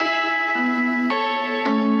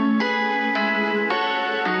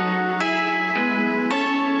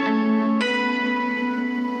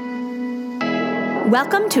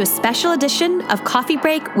Welcome to a special edition of Coffee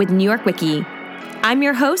Break with New York Wiki. I'm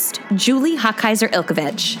your host, Julie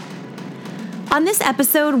Hochheiser-Ilkovich. On this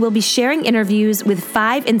episode, we'll be sharing interviews with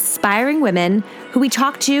 5 inspiring women who we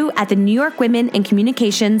talked to at the New York Women in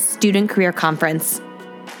Communications Student Career Conference.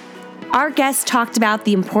 Our guests talked about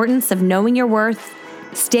the importance of knowing your worth,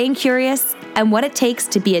 staying curious, and what it takes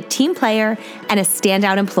to be a team player and a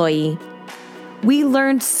standout employee. We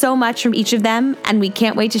learned so much from each of them, and we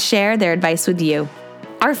can't wait to share their advice with you.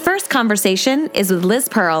 Our first conversation is with Liz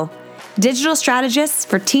Pearl, digital strategist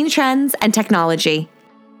for teen trends and technology.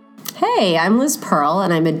 Hey, I'm Liz Pearl,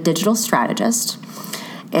 and I'm a digital strategist.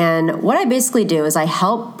 And what I basically do is I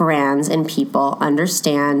help brands and people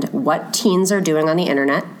understand what teens are doing on the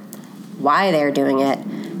internet, why they're doing it,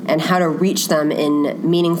 and how to reach them in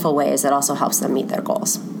meaningful ways that also helps them meet their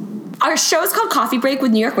goals. Our show is called Coffee Break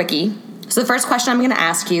with New York Wiki. So the first question I'm going to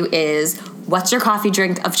ask you is, what's your coffee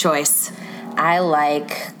drink of choice? I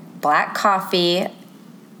like black coffee,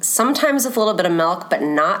 sometimes with a little bit of milk, but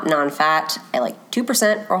not non-fat. I like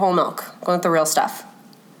 2% or whole milk, going with the real stuff.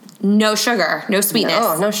 No sugar, no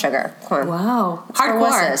sweetness. No sugar. Come on. Wow.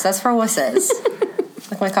 Hardcore. That's for wusses.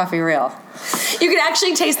 Like my coffee real. You can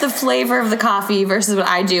actually taste the flavor of the coffee versus what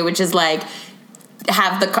I do, which is like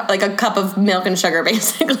have a cup of milk and sugar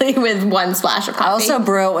basically with one splash of coffee. I also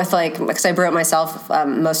brew it with because I brew it myself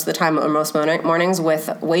most of the time on most mornings with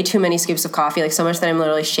way too many scoops of coffee, like so much that I'm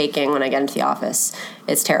literally shaking when I get into the office.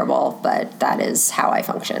 It's terrible, but that is how I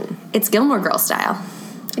function. It's Gilmore Girls style.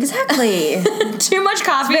 Exactly. Too much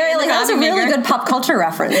coffee. That was a really good pop culture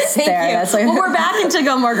reference. Thank you. That's well, we're back into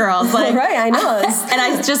Gilmore Girls. Right, I know. And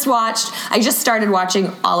I just started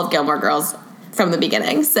watching all of Gilmore Girls from the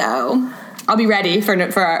beginning, so I'll be ready for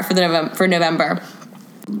November.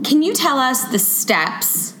 Can you tell us the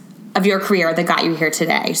steps of your career that got you here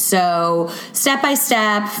today? So step by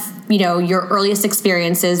step, your earliest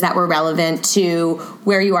experiences that were relevant to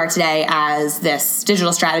where you are today as this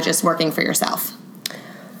digital strategist working for yourself.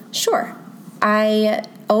 Sure. I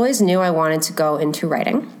always knew I wanted to go into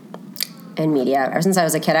writing and media. Ever since I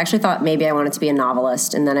was a kid, I actually thought maybe I wanted to be a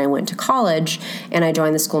novelist, and then I went to college and I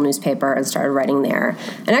joined the school newspaper and started writing there,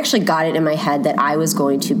 and actually got it in my head that I was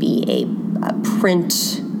going to be a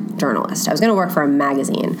print journalist. I was going to work for a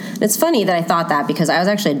magazine. And it's funny that I thought that because I was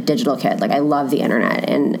actually a digital kid. I love the internet,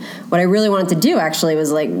 and what I really wanted to do actually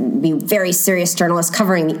was be very serious journalist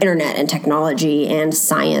covering the internet and technology and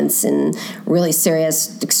science and really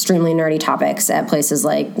serious, extremely nerdy topics at places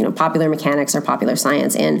like Popular Mechanics or Popular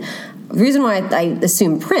Science. And the reason why I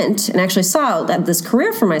assumed print and actually saw that this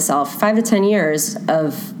career for myself, 5 to 10 years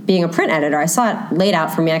of being a print editor, I saw it laid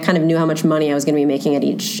out for me. I kind of knew how much money I was going to be making at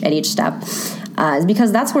each step, is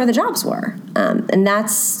because that's where the jobs were. And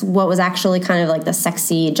that's what was actually kind of the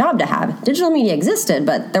sexy job to have. Digital media existed,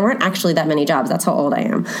 but there weren't actually that many jobs. That's how old I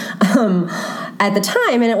am. At the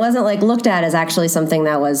time, and it wasn't looked at as actually something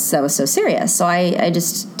that was so serious. So I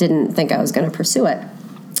just didn't think I was going to pursue it.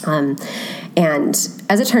 And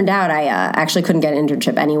as it turned out, I actually couldn't get an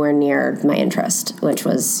internship anywhere near my interest, which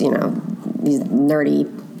was, these nerdy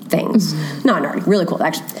things. Not nerdy, really cool.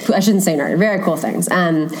 Actually, I shouldn't say nerdy, very cool things.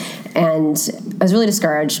 And I was really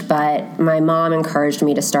discouraged, but my mom encouraged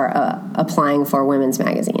me to start applying for women's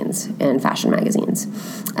magazines and fashion magazines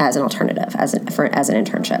as an alternative, as an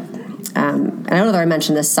internship. And I don't know if I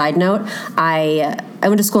mentioned this side note. I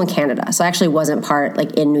went to school in Canada, so I actually wasn't part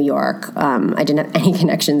in New York. I didn't have any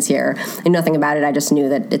connections here. I knew nothing about it. I just knew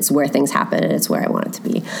that it's where things happen and it's where I wanted to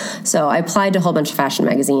be. So I applied to a whole bunch of fashion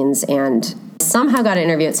magazines and somehow got an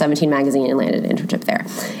interview at 17 Magazine and landed an internship there.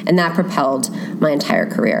 And that propelled my entire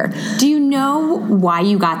career. Do you know why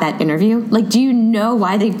you got that interview? Do you know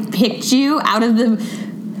why they picked you out of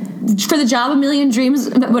for the job a million dreams,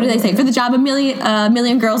 what do they say? For the job a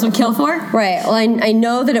million girls would kill for? Right. Well, I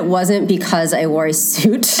know that it wasn't because I wore a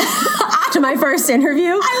suit to my first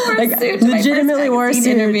interview. I wore a suit. Legitimately wore a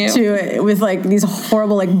suit with these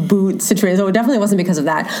horrible boot situations. So it definitely wasn't because of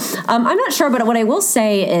that. I'm not sure, but what I will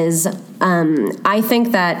say is I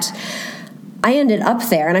think that I ended up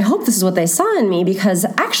there, and I hope this is what they saw in me, because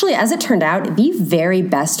actually, as it turned out, the very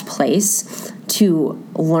best place to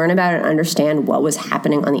learn about and understand what was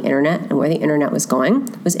happening on the internet and where the internet was going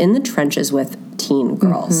was in the trenches with teen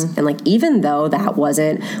girls. Mm-hmm. And even though that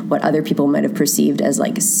wasn't what other people might have perceived as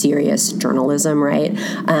serious journalism, right?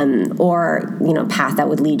 Or, path that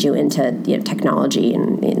would lead you into technology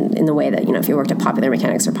in the way that, if you worked at Popular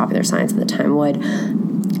Mechanics or Popular Science at the time would,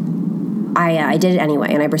 I did it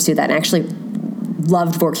anyway, and I pursued that, and actually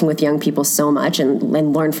loved working with young people so much and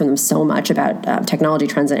learned from them so much about technology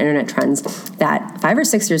trends and internet trends that 5 or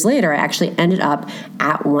 6 years later, I actually ended up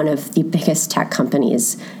at one of the biggest tech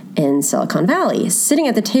companies in Silicon Valley, sitting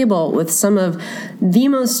at the table with some of the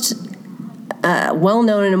most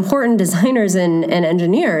well-known and important designers and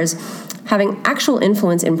engineers, having actual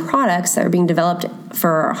influence in products that are being developed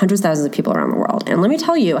for hundreds of thousands of people around the world. And let me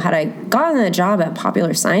tell you, had I gotten that job at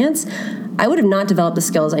Popular Science, I would have not developed the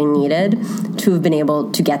skills I needed to have been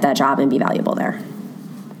able to get that job and be valuable there.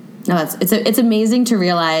 No, it's amazing to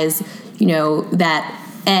realize, that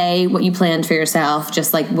what you planned for yourself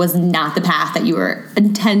just was not the path that you were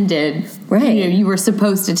intended, right? You were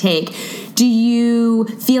supposed to take. Do you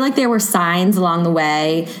feel like there were signs along the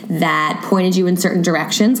way that pointed you in certain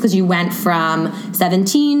directions? Because you went from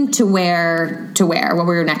 17 to where? What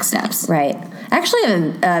were your next steps? Right.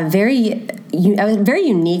 Actually, a very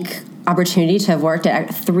unique opportunity to have worked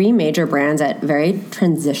at 3 major brands at very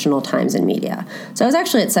transitional times in media. So I was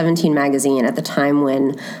actually at 17 Magazine at the time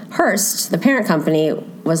when Hearst, the parent company,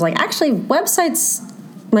 was like, actually, websites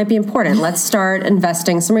might be important. Let's start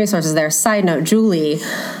investing some resources there. Side note, Julie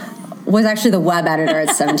was actually the web editor at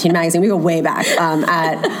 17 Magazine. We go way back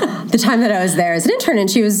at the time that I was there as an intern, and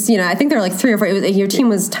she was, I think there were 3 or 4. Your team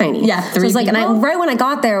was tiny. Yeah, 3 so it was people. right when I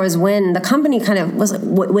got there was when the company kind of was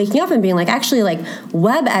waking up and being actually,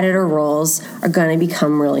 web editor roles are going to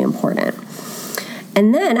become really important.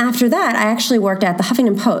 And then after that, I actually worked at the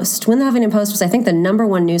Huffington Post. When the Huffington Post was, I think, the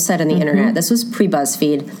 #1 news site on the internet. This was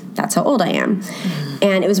pre-BuzzFeed. That's how old I am.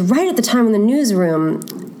 And it was right at the time when the newsroom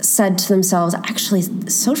said to themselves, actually,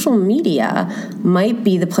 social media might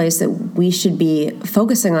be the place that we should be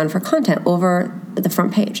focusing on for content over the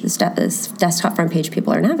front page, this desktop front page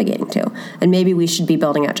people are navigating to. And maybe we should be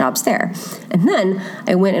building out jobs there. And then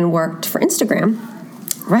I went and worked for Instagram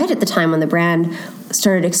right at the time when the brand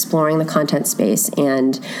started exploring the content space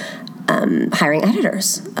and hiring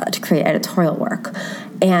editors to create editorial work.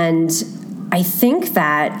 And I think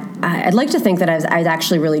that I'd like to think that I was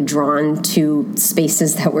actually really drawn to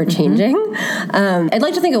spaces that were changing. I'd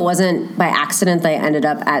like to think it wasn't by accident that I ended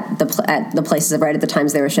up at the places right at the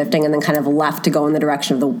times they were shifting, and then kind of left to go in the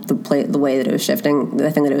direction of the way that it was shifting,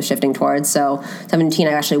 the thing that it was shifting towards. So 17,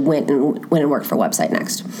 I actually went and worked for Website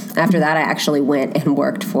Next. After that, I actually went and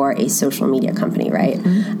worked for a social media company, right?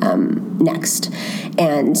 Next.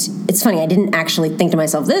 And it's funny, I didn't actually think to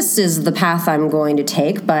myself, this is the path I'm going to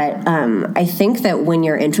take, but I think that when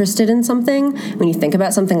you're interested in something, when you think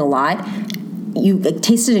about something a lot, you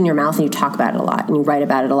taste it in your mouth and you talk about it a lot, and you write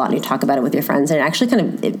about it a lot, and you talk about it with your friends, and it actually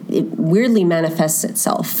it weirdly manifests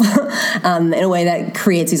itself in a way that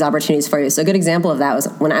creates these opportunities for you. So a good example of that was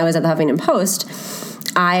when I was at the Huffington Post.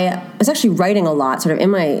 I was actually writing a lot, sort of in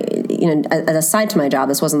my, as a side to my job,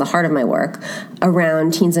 this wasn't the heart of my work,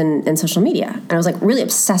 around teens and social media. And I was really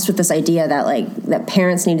obsessed with this idea that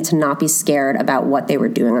parents needed to not be scared about what they were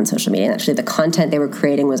doing on social media. And actually the content they were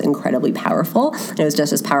creating was incredibly powerful. And it was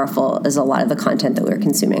just as powerful as a lot of the content that we were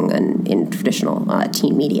consuming in traditional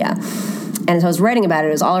teen media. And so I was writing about it.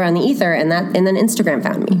 It was all around the ether, and then Instagram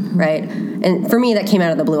found me, right? And for me, that came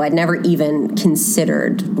out of the blue. I'd never even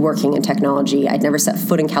considered working in technology. I'd never set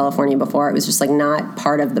foot in California before. It was just not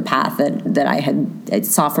part of the path that I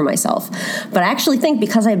saw for myself. But I actually think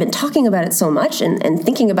because I had been talking about it so much and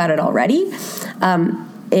thinking about it already,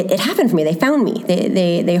 it happened for me. They found me.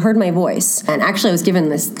 They heard my voice. And actually, I was given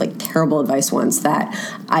this terrible advice once that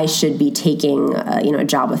I should be taking a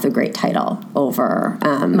job with a great title over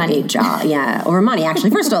money. A job. Yeah, over money.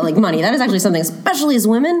 Actually, first of all, money. That is actually something, especially as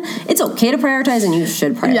women, it's okay to prioritize, and you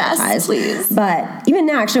should prioritize. Yes, please. But even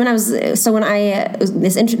now, actually, when this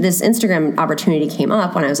Instagram opportunity came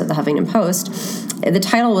up when I was at the Huffington Post, the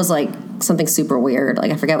title was something super weird.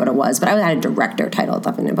 I forget what it was, but I had a director title at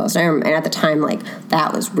the Huffington Post. And at the time,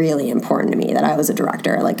 that was really important to me that I was a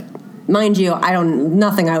director. Mind you,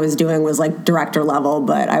 nothing I was doing was director level,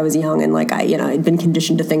 but I was young and I'd been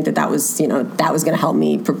conditioned to think that was that was going to help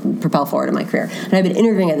me propel forward in my career. And I've been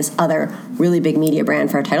interviewing at this other really big media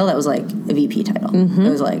brand for a title that was a VP title. It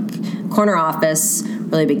was corner office,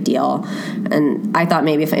 really big deal. And I thought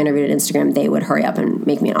maybe if I interviewed at Instagram, they would hurry up and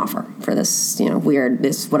make me an offer for this,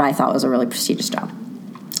 what I thought was a really prestigious job.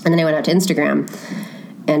 And then I went out to Instagram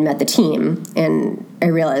and met the team, and I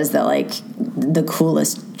realized that the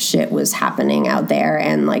coolest shit was happening out there,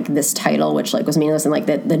 and this title, which was meaninless,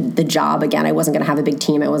 and the job, again, I wasn't going to have a big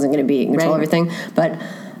team, I wasn't going to be in control of everything, but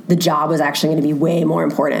the job was actually going to be way more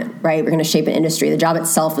important, right? We're going to shape an industry. The job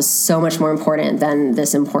itself was so much more important than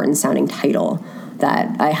this important sounding title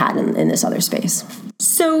that I had in this other space.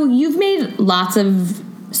 So you've made lots of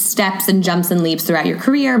steps and jumps and leaps throughout your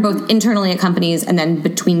career, both internally at companies and then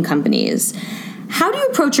between companies. How do you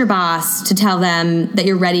approach your boss to tell them that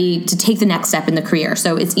you're ready to take the next step in the career?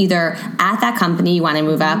 So it's either at that company you want to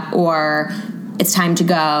move up, or it's time to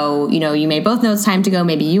go. You may both know it's time to go.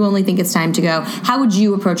 Maybe you only think it's time to go. How would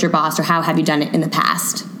you approach your boss, or how have you done it in the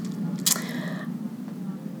past?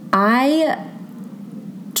 I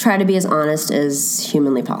try to be as honest as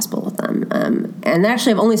humanly possible with them. And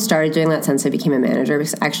actually, I've only started doing that since I became a manager,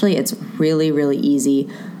 because actually it's really, really easy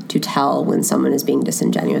to tell when someone is being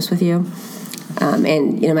disingenuous with you.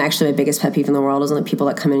 And actually my biggest pet peeve in the world is like people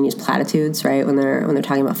that come in and use platitudes, right? When they're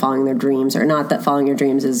talking about following their dreams, or not that following your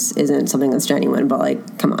dreams isn't something that's genuine, but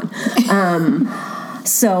like, come on.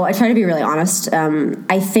 So I try to be really honest.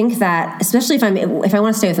 I think that especially if I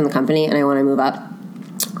want to stay within the company and I want to move up,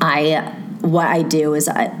 what I do is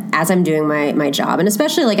as I'm doing my job, and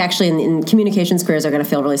especially like actually in communications careers are going to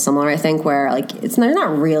feel really similar, I think, where like there's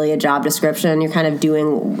not really a job description. You're kind of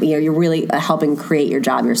doing, you're really helping create your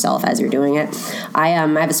job yourself as you're doing it. I have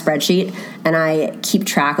a spreadsheet and I keep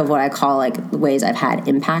track of what I call like ways I've had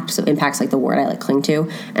impact. So impact's like the word I like cling to,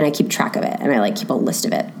 and I keep track of it and I like keep a list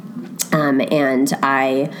of it. And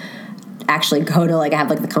I actually go to like I have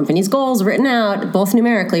like the company's goals written out, both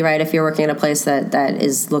numerically, right? If you're working at a place that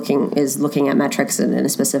is looking at metrics in a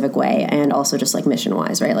specific way, and also just like mission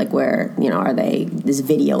wise, right? Like where are they this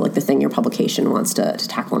video, like the thing your publication wants to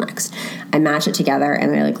tackle next. I match it together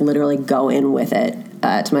and I like literally go in with it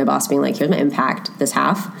to my boss, being like, here's my impact this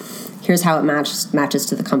half. Here's how it matches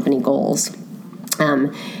to the company goals.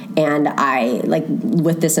 And I like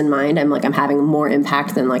with this in mind, I'm having more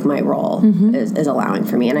impact than like my role is allowing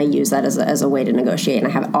for me, and I use that as a way to negotiate. And I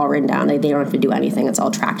have it all written down. They don't have to do anything; it's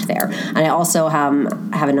all tracked there. And I also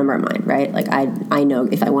have a number in mind, right? Like I know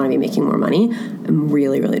if I want to be making more money, I'm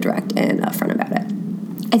really, really direct and upfront about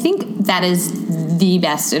it. I think that is the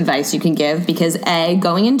best advice you can give, because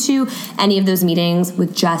going into any of those meetings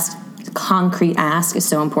with just concrete ask is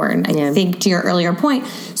so important. I think to your earlier point,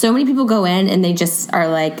 so many people go in and they just are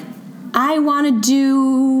like, I want to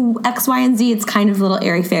do X, Y, and Z. It's kind of a little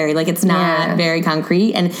airy-fairy. Like it's not very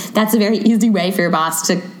concrete, and that's a very easy way for your boss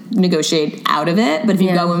to negotiate out of it. But if you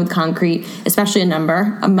go in with concrete, especially a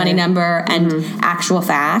money number, and actual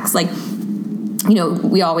facts, like,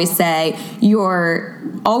 we always say you're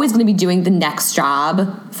always going to be doing the next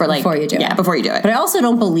job for like before you do it. But I also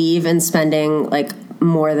don't believe in spending like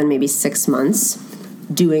more than maybe 6 months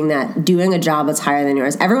doing a job that's higher than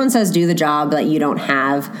yours. Everyone says do the job that you don't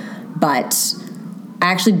have, but I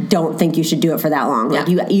actually don't think you should do it for that long. Like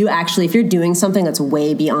you actually, if you're doing something that's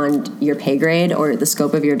way beyond your pay grade or the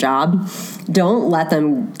scope of your job, don't let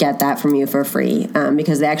them get that from you for free,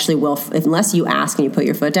 because they actually will. Unless you ask and you put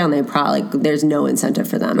your foot down, they probably there's no incentive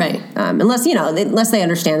for them, right? Unless they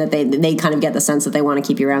understand that they kind of get the sense that they want to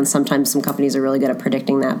keep you around. Sometimes some companies are really good at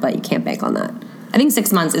predicting that, but you can't bank on that. I think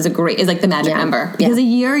 6 months is like the magic number, because a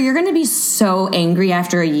year you're going to be so angry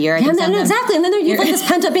after a year. Exactly, and then you're like this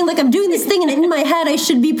pent up being like, I'm doing this thing, and in my head I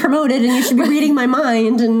should be promoted, and you should be reading my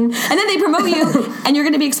mind, and then they promote you, and you're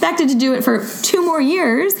going to be expected to do it for 2 more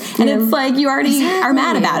years, and it's like you already are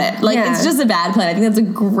mad about it. Like it's just a bad plan. I think that's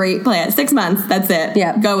a great plan. 6 months, that's it.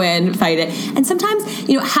 Yeah, go in, fight it. And sometimes,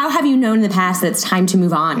 how have you known in the past that it's time to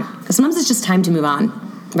move on? Because sometimes it's just time to move on.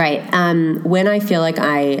 Right. When I feel like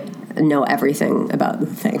I know everything about the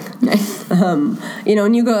thing.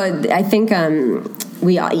 And you go, I think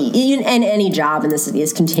we all, in any job, and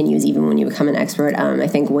this continues even when you become an expert, I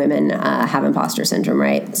think women have imposter syndrome,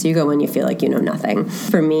 right? So you go in, you feel like you know nothing.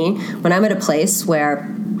 For me, when I'm at a place where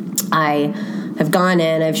I have gone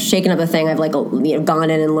in, I've shaken up the thing, I've like gone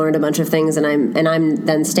in and learned a bunch of things, and I'm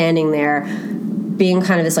then standing there being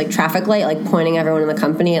kind of this like traffic light, like pointing everyone in the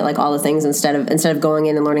company at like all the things instead of going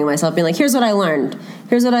in and learning myself, being like, here's what I learned,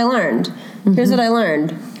 here's what I learned, here's what I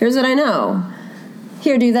learned, here's what I know,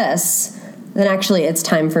 here, do this. Then actually it's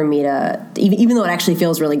time for me to, even though it actually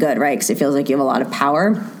feels really good, right? Because it feels like you have a lot of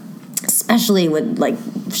power, especially with like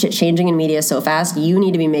shit changing in media so fast. You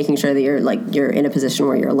need to be making sure that you're in a position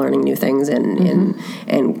where you're learning new things and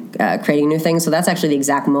creating new things. So that's actually the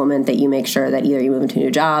exact moment that you make sure that either you move into a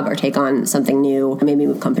new job or take on something new, or maybe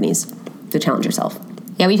move companies to challenge yourself.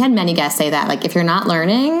 Yeah, we've had many guests say that, like, if you're not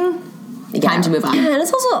learning, time to move on. Yeah, and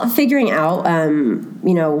it's also figuring out,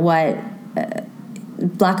 what,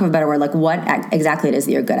 lack of a better word, like what exactly it is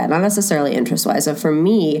that you're good at, not necessarily interest-wise. So for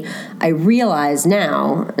me, I realize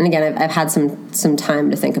now, and again, I've had some time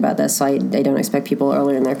to think about this, so I don't expect people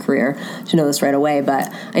earlier in their career to know this right away,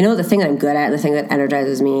 but I know the thing that I'm good at, the thing that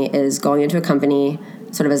energizes me, is going into a company,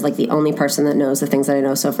 sort of as like the only person that knows the things that I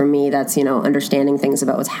know. So for me, that's, understanding things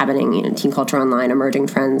about what's happening, team culture online, emerging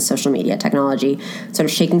trends, social media, technology, sort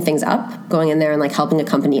of shaking things up, going in there and like helping a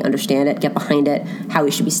company understand it, get behind it, how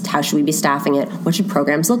should we be staffing it, what should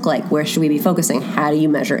programs look like, where should we be focusing, how do you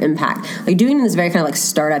measure impact, like doing it in this very kind of like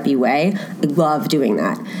startup-y way. I love doing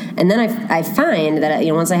that. And then I find that,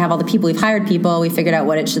 once I have all the people, we've hired people, we figured out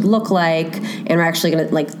what it should look like, and we're actually going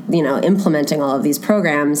to implementing all of these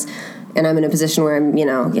programs, and I'm in a position where I'm,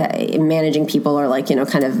 managing people or like, kind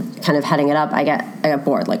of heading it up, I get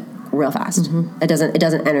bored like real fast. It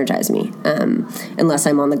doesn't energize me unless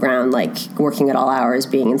I'm on the ground, like working at all hours,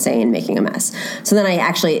 being insane, making a mess. So then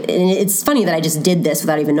and it's funny that I just did this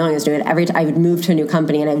without even knowing I was doing it. I would move to a new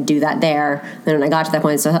company and I would do that there. Then when I got to that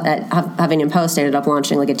point, so at Huffington Post, I ended up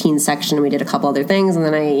launching like a teen section, and we did a couple other things, and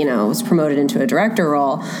then I, was promoted into a director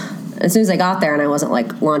role. As soon as I got there, and I wasn't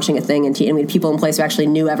like launching a thing, and we had people in place who actually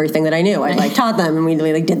knew everything that I knew. I like taught them, and we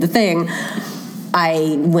like did the thing.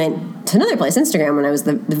 I went to another place, Instagram, when I was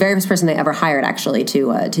the very first person they ever hired actually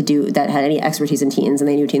to do that had any expertise in teens, and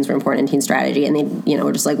they knew teens were important in teen strategy, and they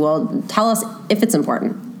were just like, well, tell us if it's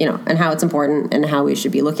important, and how it's important and how we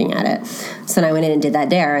should be looking at it. So then I went in and did that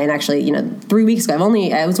there, and actually 3 weeks ago,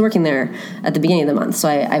 I was working there at the beginning of the month, so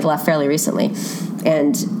I've left fairly recently.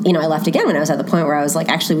 And, I left again when I was at the point where I was like,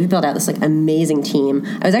 actually, we built out this like amazing team.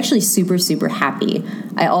 I was actually super, super happy.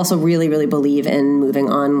 I also really, really believe in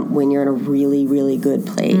moving on when you're in a really, really good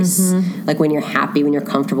place. Like when you're happy, when you're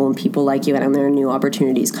comfortable, and people like you, and there are new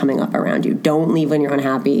opportunities coming up around you. Don't leave when you're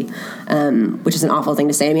unhappy, which is an awful thing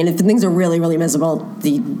to say. I mean, if things are really, really miserable,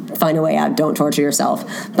 find a way out. Don't torture yourself.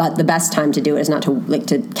 But the best time to do it is not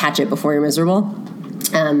to catch it before you're miserable.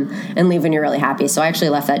 And leave when you're really happy. So I actually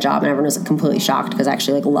left that job, and everyone was completely shocked because I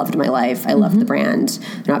actually loved my life. I loved the brand.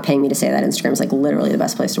 They're not paying me to say that. Instagram's literally the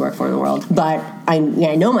best place to work for in the world. But I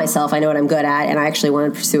know myself. I know what I'm good at, and I actually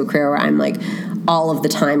want to pursue a career where I'm all of the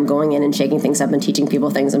time going in and shaking things up and teaching people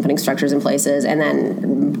things and putting structures in places, and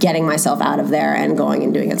then getting myself out of there and going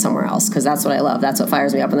and doing it somewhere else, because that's what I love. That's what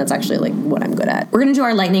fires me up, and that's actually what I'm good at. We're going to do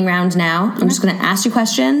our lightning round now. I'm just going to ask you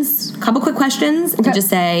questions, a couple quick questions, and just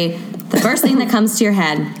say the first thing that comes to your head.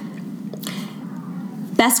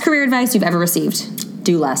 Best career advice you've ever received?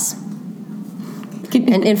 Do less.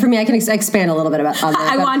 And for me, I can expand a little bit about that.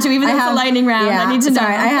 I want to, even though it's a lightning round. Yeah, I need to know.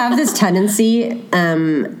 Sorry, I have this tendency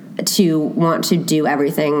to want to do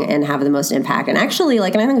everything and have the most impact. And actually, and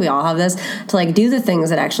I think we all have this, to do the things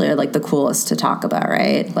that actually are the coolest to talk about,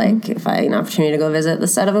 right? If I had an opportunity to go visit the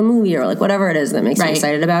set of a movie or whatever it is that makes me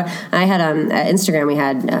excited about. I had at Instagram, we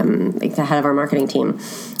had the head of our marketing team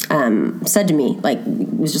said to me,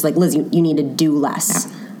 it was just Liz, you need to do less.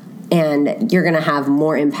 Yeah. And you're going to have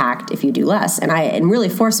more impact if you do less. And it really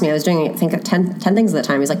forced me. I was doing, I think, 10 things at the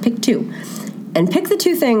time. He's like, pick 2. And pick the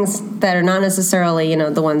 2 things that are not necessarily,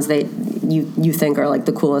 the ones that you think are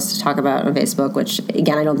the coolest to talk about on Facebook, which,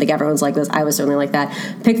 again, I don't think everyone's like this. I was certainly like that.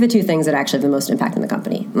 Pick the 2 things that actually have the most impact in the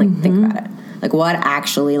company. Think about it. What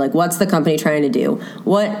actually, what's the company trying to do?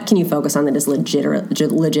 What can you focus on that is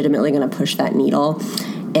legitimately going to push that needle,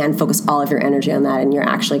 and focus all of your energy on that, and you're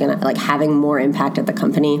actually going to, having more impact at the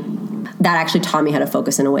company. That actually taught me how to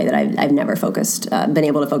focus in a way that I've never been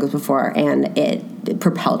able to focus before, and it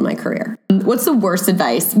propelled my career. What's the worst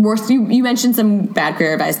advice? You mentioned some bad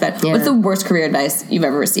career advice, but what's the worst career advice you've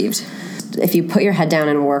ever received? If you put your head down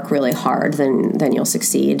and work really hard, then you'll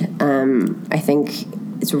succeed. I think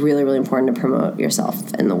it's really, really important to promote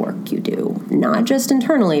yourself in the work you do, not just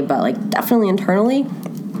internally, but definitely internally,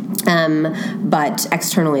 but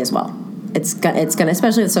externally as well. It's gonna,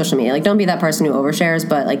 especially with social media. Don't be that person who overshares,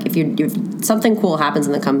 but if something cool happens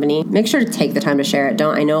in the company, make sure to take the time to share it.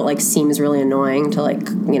 I know it seems really annoying to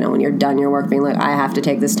when you're done your work being I have to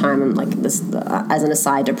take this time and this as an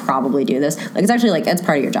aside to probably do this. It's actually it's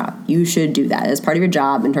part of your job. You should do that as part of your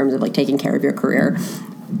job in terms of taking care of your career.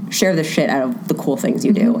 Share the shit out of the cool things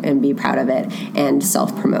you do and be proud of it, and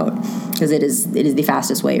self-promote, because it is the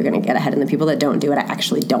fastest way you're going to get ahead. And the people that don't do it, I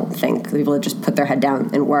actually don't think. The people that just put their head down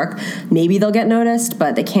and work, maybe they'll get noticed,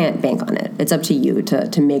 but they can't bank on it. It's up to you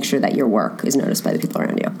to make sure that your work is noticed by the people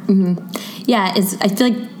around you. Mm-hmm. Yeah, I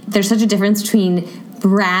feel there's such a difference between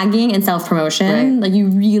bragging and self-promotion. Right. You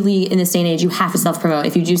really, in this day and age, you have to self-promote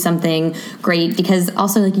if you do something great, because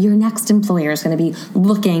also your next employer is going to be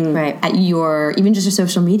looking at your, even just your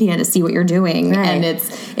social media to see what you're doing. Right. And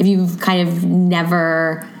if you've kind of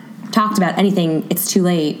never talked about anything, it's too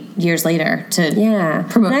late years later to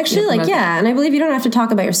promote. And actually, and I believe you don't have to talk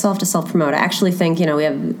about yourself to self-promote. I actually think,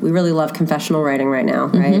 we really love confessional writing right now,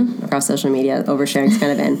 right? Across social media, oversharing's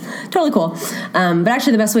kind of in. Totally cool. But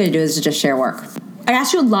actually the best way to do it is to just share work. I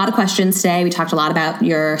asked you a lot of questions today. We talked a lot about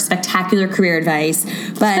your spectacular career advice.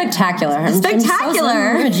 But Spectacular.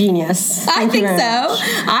 I'm a genius. I think so.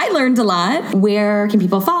 I learned a lot. Where can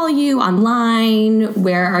people follow you online?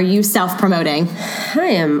 Where are you self-promoting? I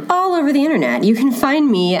am all over the internet. You can find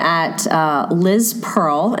me at Liz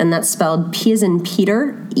Pearl, and that's spelled P as in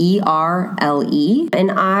Peter, E-R-L-E.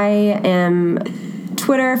 And I am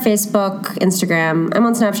Twitter, Facebook, Instagram. I'm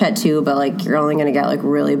on Snapchat too, but like you're only gonna get like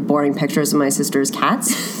really boring pictures of my sister's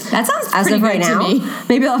cats. That sounds as pretty of right good now. to me.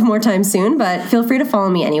 Maybe I'll have more time soon, but feel free to follow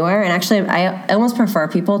me anywhere. And actually, I almost prefer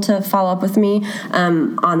people to follow up with me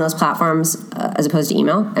on those platforms as opposed to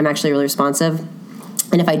email. I'm actually really responsive.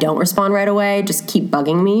 And if I don't respond right away, just keep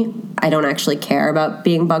bugging me. I don't actually care about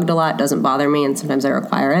being bugged a lot. It doesn't bother me, and sometimes I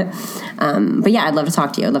require it. But yeah, I'd love to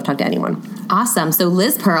talk to you. I'd love to talk to anyone. Awesome. So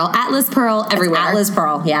Liz Pearl, at Liz Pearl everywhere. At Liz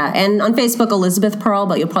Pearl, yeah. And on Facebook, Elizabeth Pearl,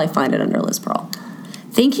 but you'll probably find it under Liz Pearl.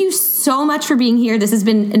 Thank you so much for being here. This has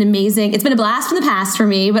been it's been a blast from the past for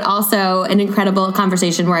me, but also an incredible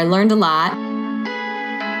conversation where I learned a lot.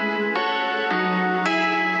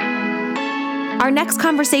 Our next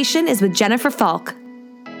conversation is with Jennifer Falk.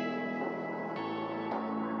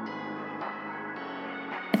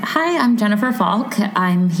 Hi, I'm Jennifer Falk.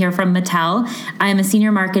 I'm here from Mattel. I'm a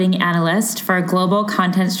senior marketing analyst for global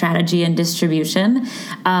content strategy and distribution.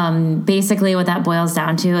 Basically, what that boils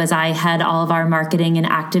down to is I head all of our marketing and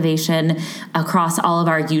activation across all of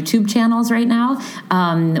our YouTube channels right now,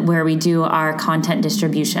 where we do our content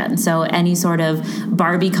distribution. So any sort of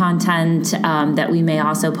Barbie content that we may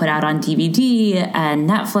also put out on DVD and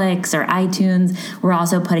Netflix or iTunes, we're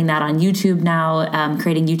also putting that on YouTube now,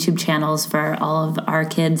 creating YouTube channels for all of our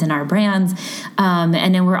kids and our brands. And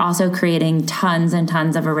then we're also creating tons and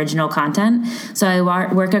tons of original content. So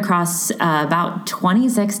I work across about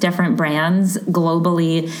 26 different brands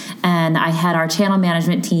globally, and I head our channel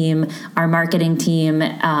management team, our marketing team,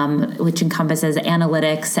 which encompasses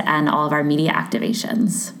analytics and all of our media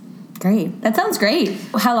activations. Great. That sounds great.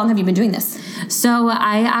 How long have you been doing this? So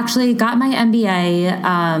I actually got my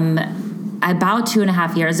MBA about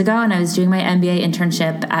 2.5 years ago, and I was doing my MBA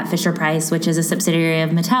internship at Fisher-Price, which is a subsidiary of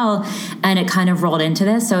Mattel, and it kind of rolled into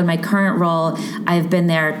this. So in my current role, I've been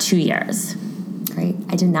there 2 years. Great.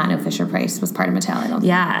 I did not know Fisher-Price was part of Mattel. I don't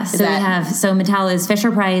Yeah. So Mattel is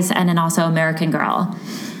Fisher-Price and then also American Girl.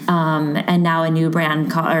 And now a new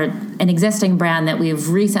brand or an existing brand that we've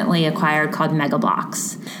recently acquired called Mega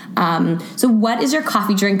Bloks. So what is your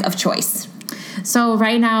coffee drink of choice? So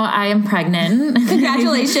right now I am pregnant.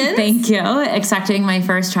 Congratulations. Thank you. Expecting my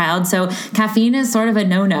first child. So caffeine is sort of a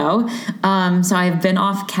no-no. So I've been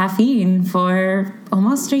off caffeine for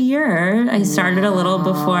almost a year. I started a little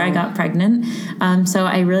before I got pregnant. So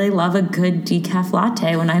I really love a good decaf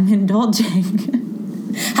latte when I'm indulging.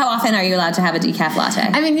 How often are you allowed to have a decaf latte?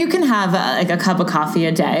 I mean, you can have a cup of coffee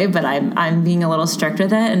a day, but I'm being a little strict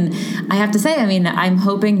with it. And I have to say, I mean, I'm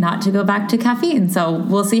hoping not to go back to caffeine. So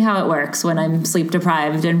we'll see how it works when I'm sleep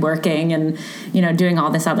deprived and working and, doing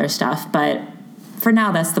all this other stuff. But for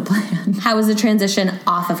now, that's the plan. How was the transition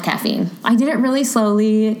off of caffeine? I did it really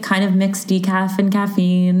slowly, kind of mixed decaf and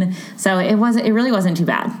caffeine. So it really wasn't too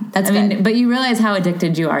bad. That's good. But you realize how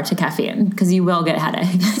addicted you are to caffeine because you will get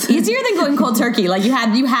headaches. Easier than going cold turkey. Like you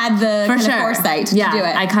had the kind of foresight to do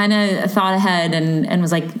it. I kind of thought ahead and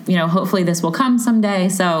was like, hopefully this will come someday.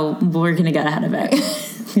 So we're going to get ahead of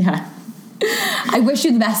it. Yeah. I wish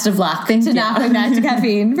you the best of luck not going back to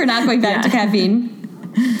caffeine, for not going back to caffeine.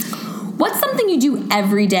 What's something you do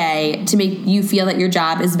every day to make you feel that your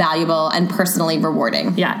job is valuable and personally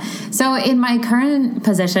rewarding? Yeah. So in my current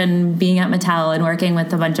position, being at Mattel and working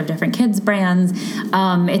with a bunch of different kids brands,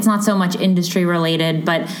 it's not so much industry related,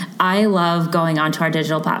 but I love going onto our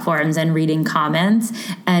digital platforms and reading comments.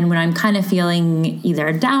 And when I'm kind of feeling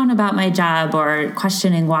either down about my job or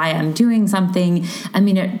questioning why I'm doing something, I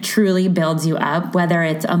mean, it truly builds you up, whether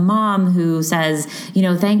it's a mom who says,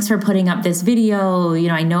 thanks for putting up this video.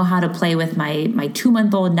 I know how to play with my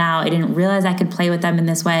 2-month-old now. I didn't realize I could play with them in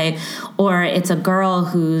this way. Or it's a girl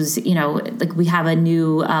who's, like we have a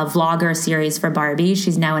new vlogger series for Barbie.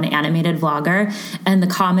 She's now an animated vlogger. And the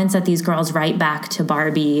comments that these girls write back to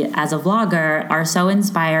Barbie as a vlogger are so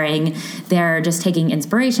inspiring. They're just taking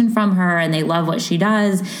inspiration from her and they love what she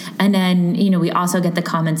does. And then, we also get the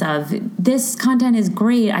comments of, this content is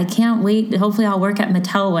great. I can't wait. Hopefully I'll work at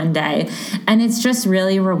Mattel one day. And it's just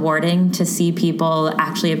really rewarding to see people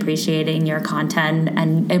actually appreciating your content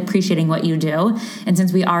and appreciating what you do. And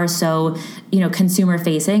since we are so, consumer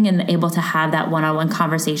facing and able to have that one-on-one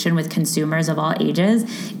conversation with consumers of all ages,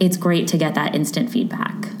 it's great to get that instant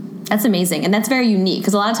feedback. That's amazing. And that's very unique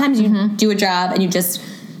because a lot of times you do a job and you just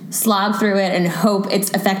slog through it and hope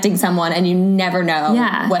it's affecting someone, and you never know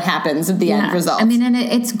what happens with the end result. I mean, and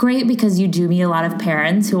it's great because you do meet a lot of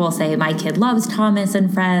parents who will say, my kid loves Thomas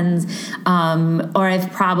and Friends, or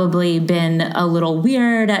I've probably been a little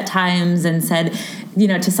weird at times and said, you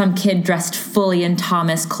know, to some kid dressed fully in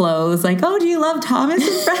Thomas clothes, like, oh, do you love Thomas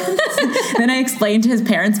and Friends? Then I explained to his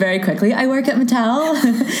parents very quickly, I work at Mattel.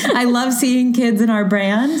 I love seeing kids in our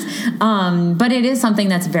brands. But it is something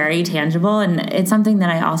that's very tangible, and it's something that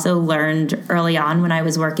I also learned early on when I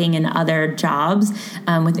was working in other jobs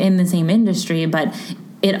within the same industry. But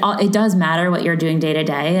it does matter what you're doing day to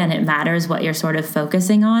day, and it matters what you're sort of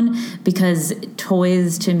focusing on, because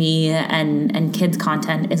toys to me and kids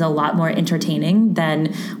content is a lot more entertaining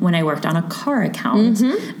than when I worked on a car account.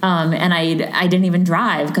 Mm-hmm. And I didn't even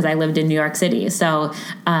drive because I lived in New York City. So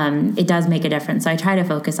it does make a difference. So I try to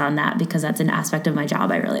focus on that because that's an aspect of my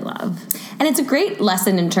job I really love. And it's a great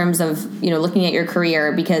lesson in terms of, you know, looking at your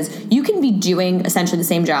career, because you can be doing essentially the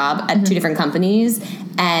same job at two different companies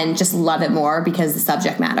and just love it more because the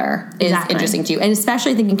subject matter is interesting to you. And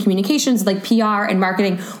especially I think in communications, like PR and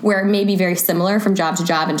marketing, where it may be very similar from job to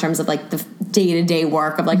job in terms of like the day-to-day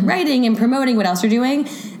work of like writing and promoting what else you're doing,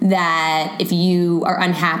 that if you are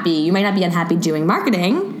unhappy, you might not be unhappy doing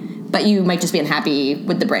marketing, but you might just be unhappy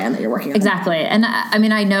with the brand that you're working on. Exactly. And I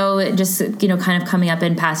mean, I know just, you know, kind of coming up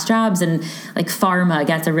in past jobs, and like pharma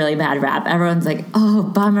gets a really bad rap. Everyone's like, oh,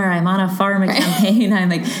 bummer, I'm on a pharma campaign. I'm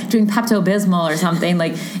like doing Pepto-Bismol or something,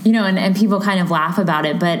 like, you know, and people kind of laugh about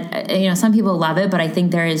it. But, you know, some people love it, but I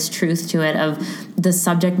think there is truth to it of the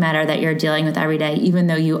subject matter that you're dealing with every day, even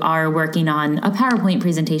though you are working on a PowerPoint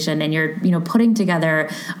presentation and you're, you know, putting together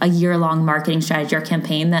a year-long marketing strategy or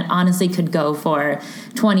campaign that honestly could go for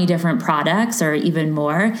 20 different products or even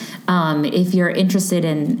more. If you're interested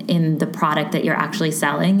in the product that you're actually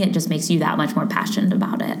selling, it just makes you that much more passionate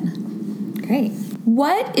about it. Great.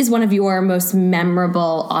 What is one of your most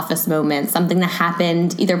memorable office moments, something that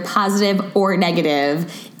happened either positive or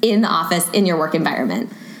negative in the office, in your work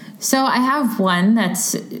environment? So I have one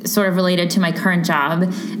that's sort of related to my current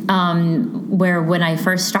job, where when I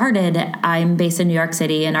first started, I'm based in New York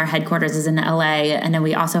City and our headquarters is in LA. And then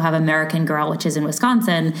we also have American Girl, which is in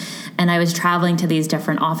Wisconsin. And I was traveling to these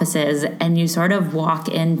different offices, and you sort of walk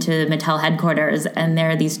into Mattel headquarters and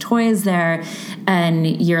there are these toys there, and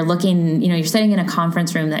you're looking, you know, you're sitting in a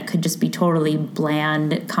conference room that could just be totally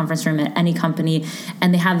bland conference room at any company.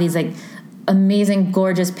 And they have these like amazing,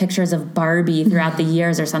 gorgeous pictures of Barbie throughout the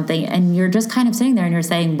years or something. And you're just kind of sitting there and you're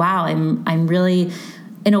saying, wow, I'm really,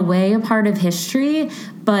 in a way, a part of history,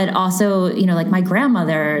 but also, you know, like my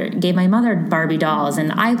grandmother gave my mother Barbie dolls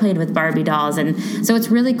and I played with Barbie dolls. And so it's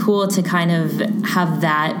really cool to kind of have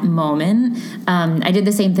that moment. I did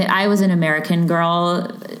the same thing. I was an American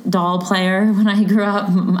Girl doll player when I grew up,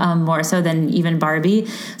 more so than even Barbie.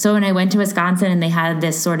 So when I went to Wisconsin and they had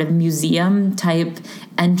this sort of museum type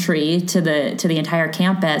entry to the entire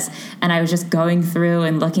campus, and I was just going through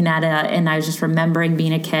and looking at it, and I was just remembering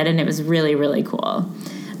being a kid, and it was really, really cool.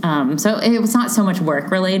 So it was not so much work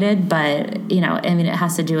related, but, you know, I mean, it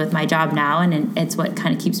has to do with my job now, and it's what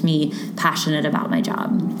kind of keeps me passionate about my job.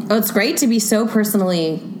 Oh, it's great to be so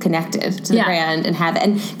personally connected to the brand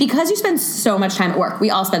and because you spend so much time at work, we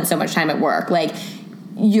all spend so much time at work, like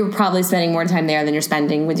you're probably spending more time there than you're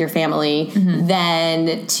spending with your family. Mm-hmm.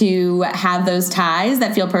 Then to have those ties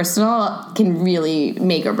that feel personal can really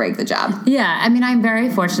make or break the job. Yeah, I mean, I'm very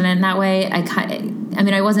fortunate in that way.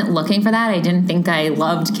 I wasn't looking for that. I didn't think I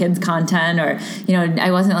loved kids content, or, you know,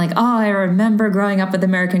 I wasn't like, oh, I remember growing up with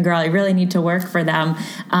American Girl, I really need to work for them.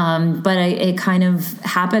 But it kind of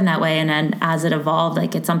happened that way. And then as it evolved,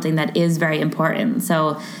 like, it's something that is very important.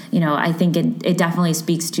 So, you know, I think it definitely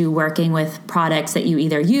speaks to working with products that you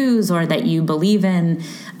either use or that you believe in.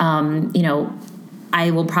 You know,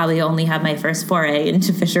 I will probably only have my first foray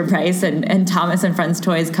into Fisher-Price and Thomas and Friends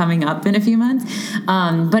toys coming up in a few months.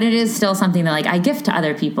 But it is still something that, like, I gift to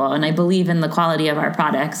other people, and I believe in the quality of our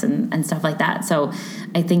products and stuff like that. So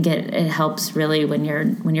I think it helps really when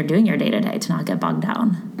you're doing your day-to-day to not get bogged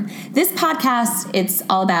down. This podcast, it's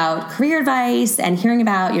all about career advice and hearing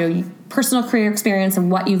about, you know, personal career experience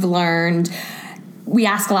and what you've learned. We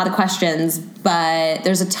ask a lot of questions, but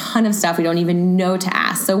there's a ton of stuff we don't even know to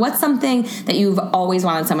ask. So what's something that you've always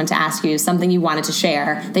wanted someone to ask you, something you wanted to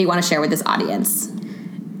share, that you want to share with this audience?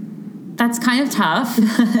 That's kind of tough.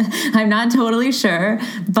 I'm not totally sure.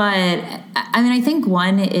 But, I mean, I think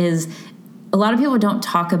one is a lot of people don't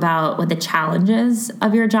talk about what the challenges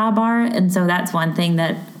of your job are. And so that's one thing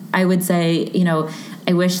that I would say, you know,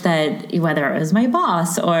 I wish that whether it was my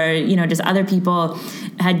boss or, you know, just other people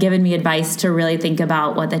had given me advice to really think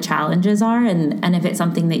about what the challenges are. And if it's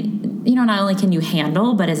something that not only can you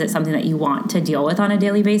handle, but is it something that you want to deal with on a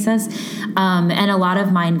daily basis? And a lot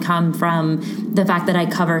of mine come from the fact that I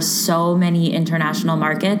cover so many international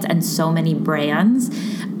markets and so many brands.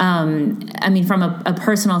 From a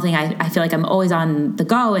personal thing, I feel like I'm always on the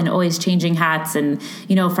go and always changing hats. And,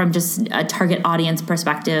 from just a target audience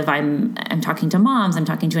perspective, I'm talking to moms, I'm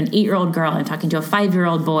talking to an 8-year-old girl, I'm talking to a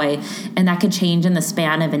 5-year-old boy, and that could change in the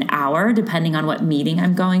span of an hour, depending on what meeting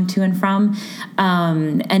I'm going to and from.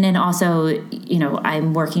 And then also,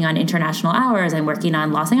 I'm working on international hours, I'm working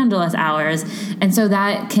on Los Angeles hours. And so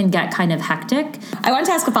that can get kind of hectic. I wanted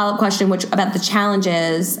to ask a follow-up question, about the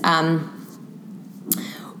challenges.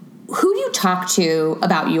 Who do you talk to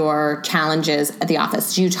about your challenges at the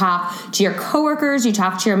office? Do you talk to your coworkers? Do you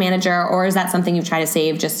talk to your manager? Or is that something you try to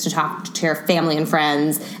save just to talk to your family and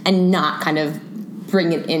friends and not kind of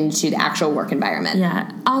bring it into the actual work environment? Yeah,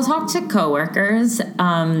 I'll talk to coworkers,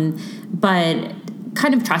 but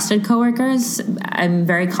kind of trusted coworkers. I'm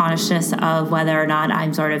very conscious of whether or not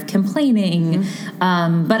I'm sort of complaining,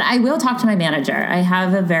 but I will talk to my manager. I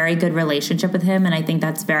have a very good relationship with him, and I think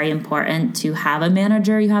that's very important to have a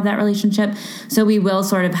manager. You have that relationship. So we will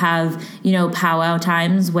sort of have, powwow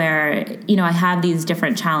times where, I have these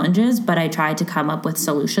different challenges, but I try to come up with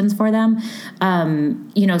solutions for them.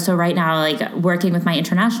 So right now, like working with my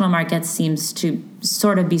international markets seems to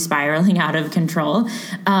sort of be spiraling out of control.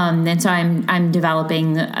 And so I'm developing,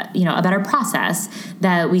 a better process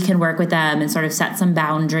that we can work with them and sort of set some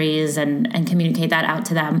boundaries and communicate that out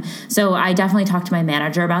to them. So I definitely talk to my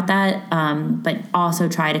manager about that, but also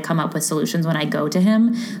try to come up with solutions when I go to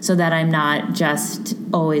him so that I'm not just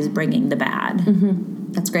always bringing the bad.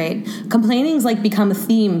 Mm-hmm. That's great. Complaining's become a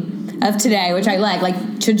theme of today, which I like. Like,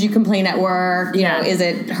 should you complain at work? Is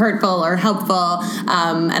it hurtful or helpful?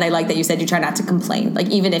 And I like that you said you try not to complain. Like,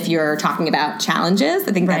 even if you're talking about challenges,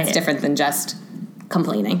 I think that's different than just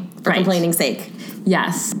complaining for complaining's sake.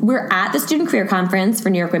 Yes. We're at the Student Career Conference for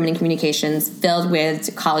New York Women in Communications, filled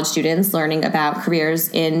with college students learning about careers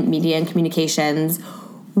in media and communications.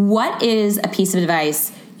 What is a piece of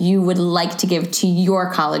advice you would like to give to your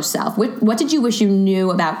college self? What did you wish you knew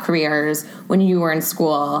about careers when you were in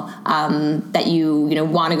school that you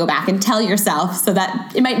want to go back and tell yourself so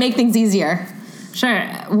that it might make things easier? Sure.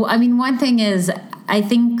 Well, one thing is, I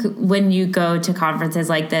think when you go to conferences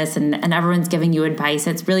like this and everyone's giving you advice,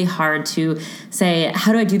 it's really hard to say,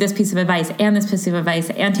 how do I do this piece of advice and this piece of advice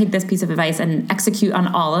and take this piece of advice and execute on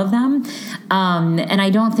all of them? And I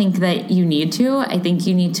don't think that you need to. I think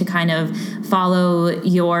you need to kind of follow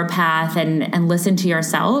your path and listen to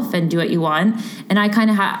yourself and do what you want. And I kind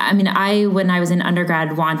of when I was in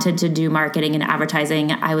undergrad, wanted to do marketing and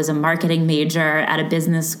advertising. I was a marketing major at a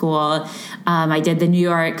business school. I did the New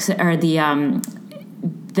York, or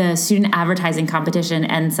the student advertising competition,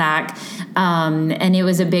 NSAC, and it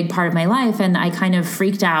was a big part of my life. And I kind of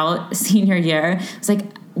freaked out senior year. I was like,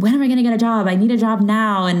 when am I going to get a job? I need a job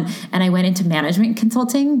now. And I went into management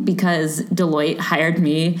consulting because Deloitte hired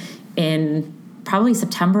me in probably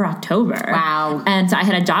September, October. Wow. And so I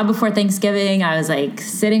had a job before Thanksgiving. I was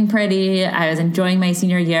sitting pretty. I was enjoying my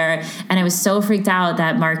senior year. And I was so freaked out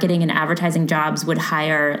that marketing and advertising jobs would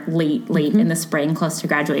hire late in the spring, close to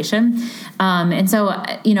graduation. And so,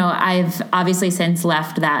 I've obviously since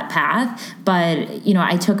left that path, but,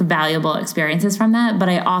 I took valuable experiences from that. But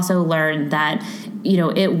I also learned that,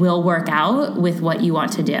 it will work out with what you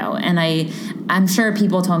want to do. And I'm sure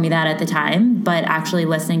people told me that at the time, but actually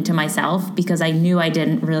listening to myself, because I knew I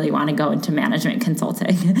didn't really want to go into management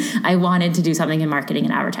consulting. I wanted to do something in marketing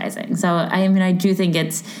and advertising. So, I do think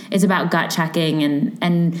it's about gut checking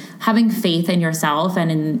and having faith in yourself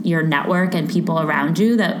and in your network and people around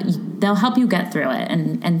you that they'll help you get through it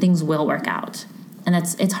and things will work out. And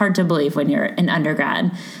it's hard to believe when you're an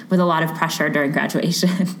undergrad with a lot of pressure during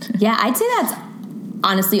graduation. Yeah, I'd say that's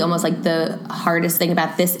honestly almost the hardest thing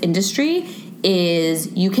about this industry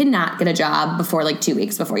is you cannot get a job before 2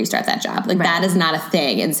 weeks before you start that job. That is not a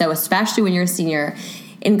thing. And so especially when you're a senior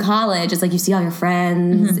in college, it's you see all your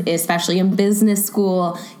friends, especially in business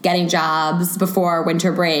school, getting jobs before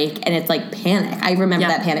winter break, and it's panic. I remember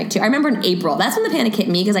that panic too. I remember in April. That's when the panic hit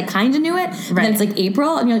me because I kind of knew it. But then it's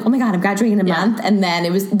April, and you're like, oh my God, I'm graduating in a month. And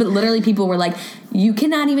then but literally people were like, you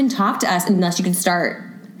cannot even talk to us unless you can start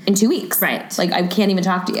in 2 weeks. Right. I can't even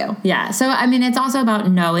talk to you. Yeah. So, it's also about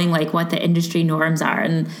knowing what the industry norms are.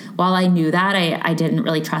 And while I knew that, I didn't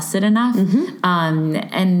really trust it enough. So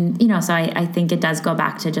I think it does go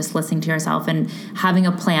back to just listening to yourself and having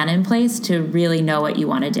a plan in place to really know what you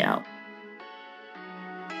want to do.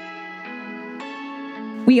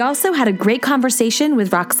 We also had a great conversation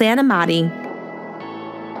with Roxanne Amati.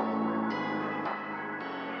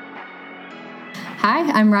 Hi,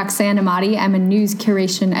 I'm Roxanne Amati. I'm a news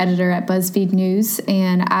curation editor at BuzzFeed News,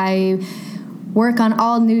 and I work on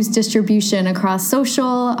all news distribution across social,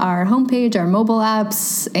 our homepage, our mobile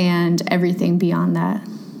apps, and everything beyond that.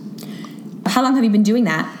 How long have you been doing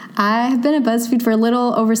that? I have been at BuzzFeed for a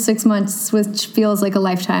little over 6 months, which feels like a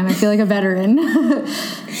lifetime. I feel like a veteran.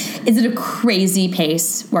 Is it a crazy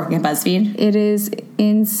pace working at BuzzFeed? It is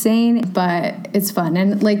insane, but it's fun.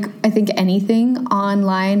 And I think anything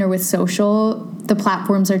online or with social, the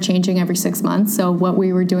platforms are changing every 6 months. So what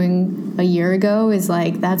we were doing a year ago is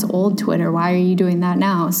that's old Twitter. Why are you doing that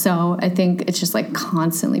now? So I think it's just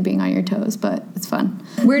constantly being on your toes, but it's fun.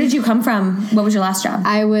 Where did you come from? What was your last job?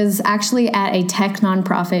 I was actually at a tech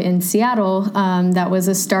nonprofit in Seattle that was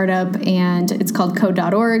a startup, and it's called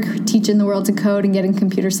Code.org, teaching the world to code and getting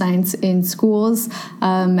computer science in schools.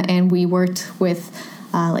 And we worked with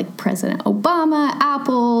President Obama,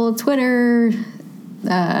 Apple, Twitter,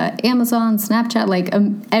 Amazon,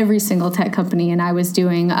 Snapchat, every single tech company. And I was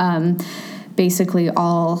doing basically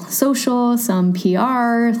all social, some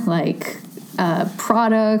PR,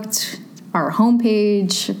 product, our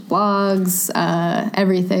homepage, blogs,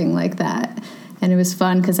 everything like that. And it was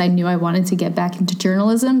fun because I knew I wanted to get back into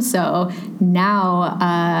journalism. So now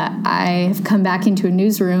I have come back into a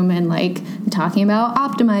newsroom and talking about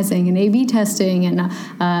optimizing and A/B testing and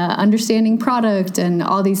understanding product and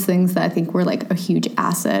all these things that I think were a huge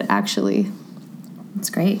asset, actually. That's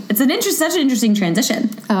great. It's such an interesting transition.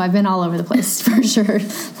 Oh, I've been all over the place for sure.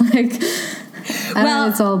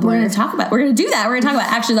 It's all blurred. We're going to do that. We're going to talk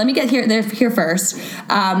about, actually, let me get here first.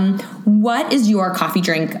 What is your coffee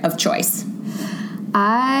drink of choice?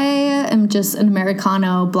 I am just an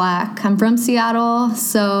Americano black. I'm from Seattle,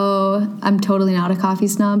 so I'm totally not a coffee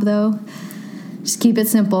snob, though. Just keep it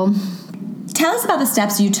simple. Tell us about the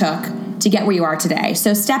steps you took to get where you are today.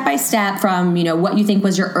 So step by step from, what you think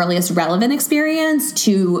was your earliest relevant experience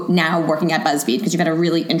to now working at BuzzFeed, because you've had a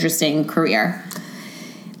really interesting career.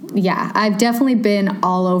 Yeah, I've definitely been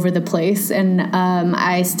all over the place, and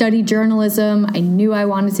I studied journalism. I knew I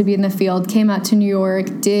wanted to be in the field, came out to New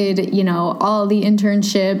York, did, all the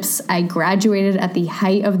internships. I graduated at the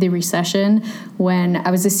height of the recession when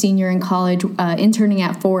I was a senior in college, interning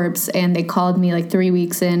at Forbes, and they called me 3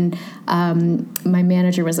 weeks in. My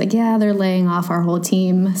manager was yeah, they're laying off our whole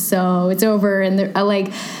team, so it's over, and they're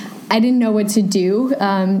I didn't know what to do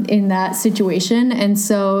in that situation. And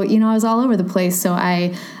so, I was all over the place. So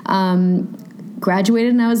I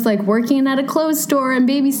graduated and I was working at a clothes store and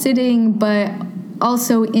babysitting, but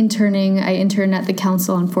also interning. I interned at the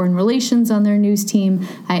Council on Foreign Relations on their news team.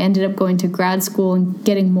 I ended up going to grad school and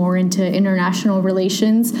getting more into international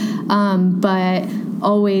relations, but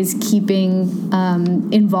always keeping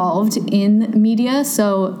involved in media.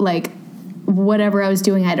 So whatever I was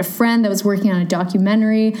doing, I had a friend that was working on a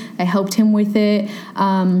documentary. I helped him with it.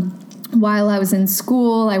 While I was in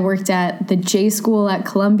school, I worked at the J School at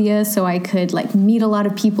Columbia, so I could meet a lot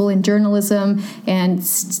of people in journalism and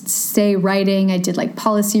stay writing. I did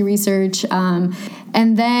policy research.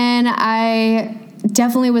 And then I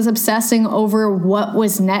definitely was obsessing over what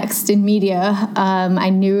was next in media. I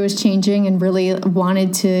knew it was changing and really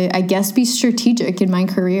wanted to, be strategic in my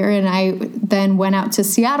career. And I then went out to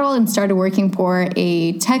Seattle and started working for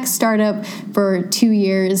a tech startup for 2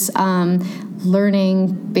 years,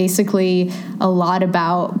 learning basically a lot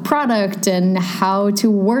about product and how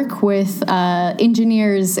to work with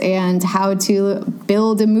engineers and how to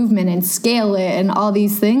build a movement and scale it and all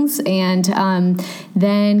these things. And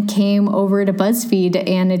then came over to BuzzFeed,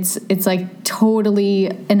 and it's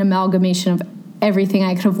totally an amalgamation of everything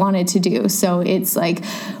I could have wanted to do. So it's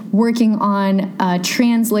working on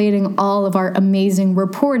translating all of our amazing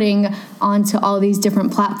reporting onto all these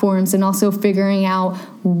different platforms, and also figuring out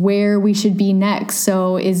where we should be next.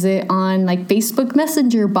 So is it on Facebook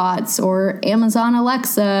Messenger bots or Amazon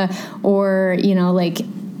Alexa, or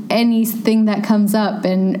anything that comes up,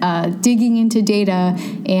 and digging into data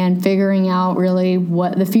and figuring out really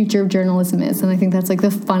what the future of journalism is. And I think that's the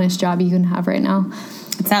funnest job you can have right now.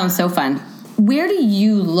 It sounds so fun. Where do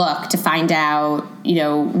you look to find out,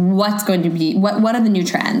 what's going to be, what are the new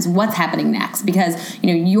trends? What's happening next? Because,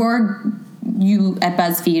 you at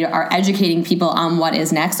BuzzFeed are educating people on what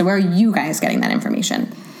is next. So where are you guys getting that information?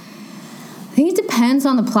 I think it depends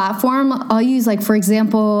on the platform. I'll use, for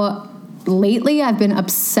example, lately I've been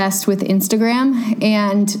obsessed with Instagram,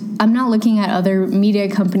 and I'm not looking at other media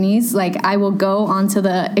companies. I will go onto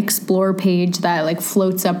the Explore page that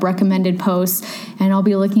floats up recommended posts, and I'll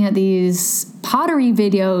be looking at these pottery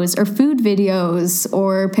videos or food videos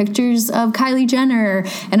or pictures of Kylie Jenner,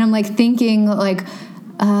 and I'm thinking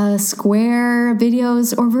square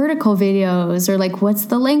videos or vertical videos, or like what's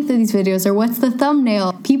the length of these videos, or what's the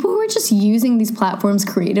thumbnail. People who are just using these platforms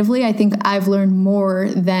creatively, I think I've learned more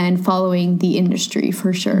than following the industry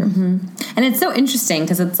for sure. Mm-hmm. And it's so interesting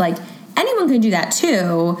because it's like anyone can do that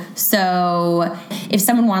too. So if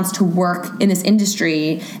someone wants to work in this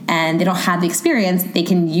industry and they don't have the experience, they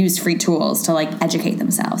can use free tools to like educate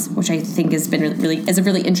themselves, which I think has been is a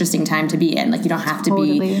really interesting time to be in. Like you don't have to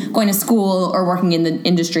be going to school or working in the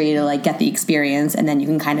industry to like get the experience, and then you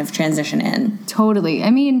can kind of transition in. Totally.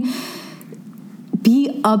 I mean,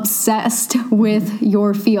 be obsessed with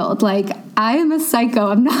your field. Like I am a psycho.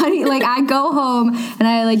 I'm not like I go home and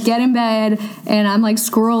I like get in bed and I'm like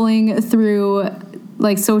scrolling through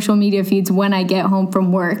like social media feeds when I get home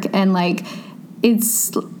from work, and like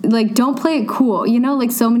it's like don't play it cool, you know,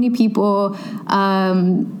 like so many people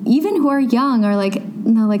even who are young are like,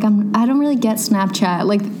 no, like I don't really get Snapchat,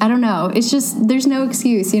 like I don't know, it's just there's no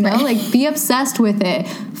excuse, you know, right. Like be obsessed with it,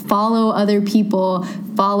 follow other people,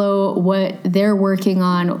 follow what they're working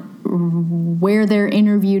on, where they're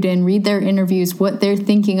interviewed in, read their interviews, what they're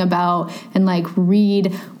thinking about, and like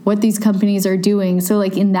read what these companies are doing. So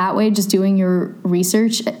like in that way, just doing your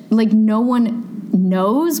research, like no one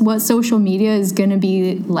knows what social media is going to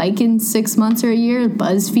be like in 6 months or a year.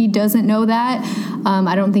 BuzzFeed doesn't know that.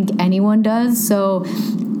 I don't think anyone does. So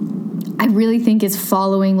I really think it's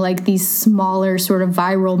following like these smaller sort of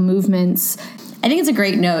viral movements. I think it's a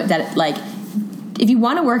great note that like if you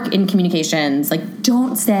want to work in communications, like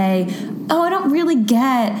don't say, oh, I don't really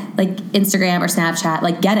get like Instagram or Snapchat.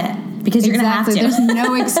 Like get it. Because you're exactly. going to have to. There's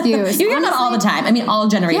no excuse. You hear that all the time. I mean, all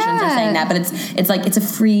generations are saying that, but it's like it's a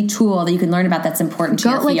free tool that you can learn about that's important to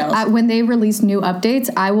your field. When they release new updates,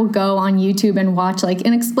 I will go on YouTube and watch like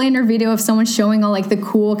an explainer video of someone showing all like the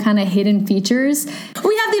cool kind of hidden features.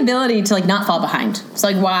 We have the ability to like not fall behind. So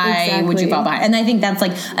like why would you fall behind? And I think that's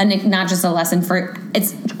like not just a lesson for,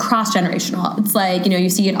 it's cross-generational. It's like, you know, you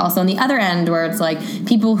see it also on the other end where it's like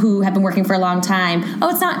people who have been working for a long time, oh,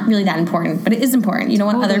 it's not really that important, but it is important. You don't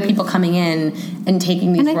want other people coming in and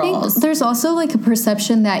taking these roles. I think there's also like a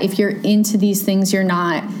perception that if you're into these things, you're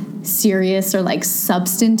not serious or like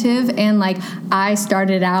substantive. And like I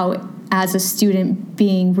started out as a student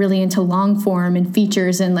being really into long form and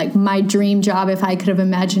features, and like my dream job, if I could have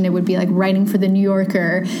imagined it, would be like writing for the New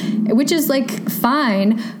Yorker, which is like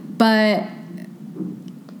fine, but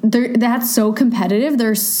that's so competitive.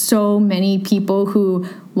 There's so many people who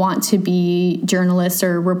want to be journalists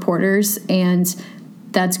or reporters, and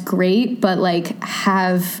that's great, but like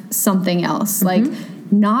have something else. Mm-hmm.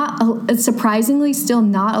 Like surprisingly still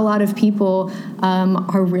not a lot of people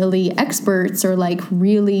are really experts or like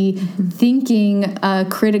really thinking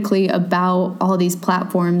critically about all these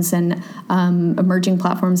platforms and emerging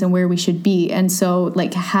platforms and where we should be. And so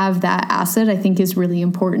like have that asset, I think is really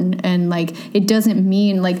important. And like it doesn't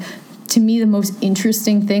mean like, to me, the most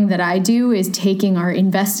interesting thing that I do is taking our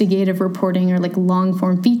investigative reporting or like long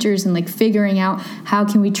form features and like figuring out how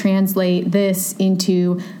can we translate this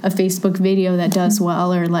into a Facebook video that does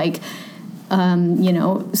well, or like, you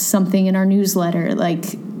know, something in our newsletter. Like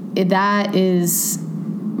that is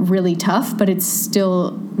really tough, but it's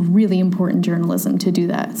still really important journalism to do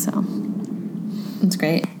that. So that's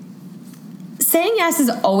great. Saying yes is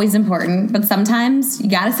always important, but sometimes you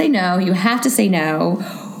got to say no. You have to say no.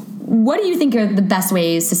 What do you think are the best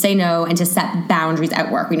ways to say no and to set boundaries at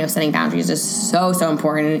work? We know setting boundaries is so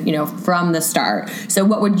important, you know, from the start. So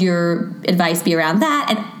what would your advice be around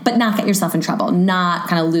that? But not get yourself in trouble, not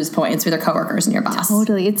kind of lose points with your coworkers and your boss.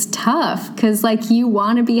 Totally. It's tough because like you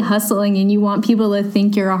want to be hustling and you want people to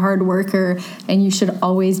think you're a hard worker, and you should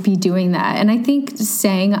always be doing that. And I think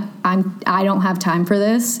saying I don't have time for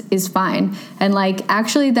this is fine. And like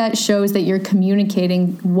actually that shows that you're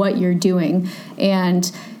communicating what you're doing, and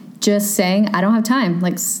just saying, I don't have time.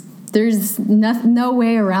 Like there's no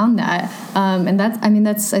way around that. And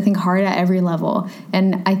that's, I think, hard at every level.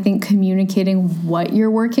 And I think communicating what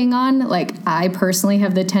you're working on, like I personally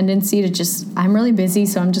have the tendency to just, I'm really busy,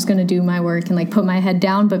 so I'm just going to do my work and like put my head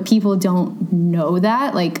down. But people don't know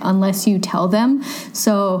that, like unless you tell them.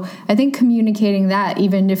 So I think communicating that,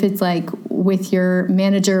 even if it's like with your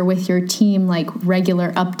manager, with your team, like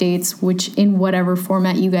regular updates, which in whatever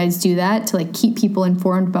format you guys do that, to like keep people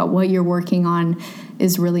informed about what you're working on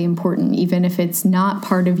is really important, even if it's not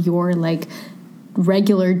part of your like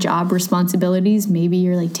regular job responsibilities. Maybe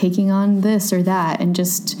you're like taking on this or that, and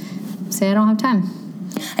just say, I don't have time.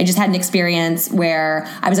 I just had an experience where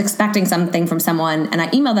I was expecting something from someone and I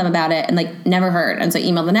emailed them about it and like never heard. And so I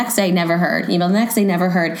emailed the next day, never heard. Emailed the next day, never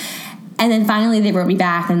heard. And then finally they wrote me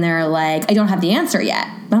back and they're like, I don't have the answer yet.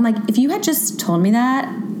 But I'm like, if you had just told me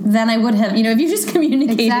that then I would have, if you just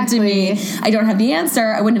communicated to me, I don't have the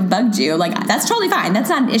answer, I wouldn't have bugged you. Like, that's totally fine. That's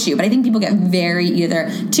not an issue. But I think people get very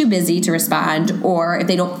either too busy to respond, or if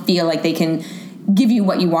they don't feel like they can give you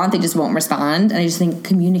what you want, they just won't respond. And I just think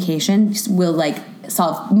communication will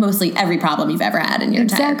solve mostly every problem you've ever had in your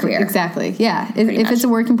entire career. Exactly. Yeah. If it's a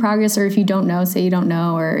work in progress, or if you don't know, say you don't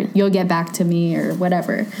know, or you'll get back to me or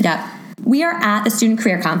whatever. Yeah. We are at the Student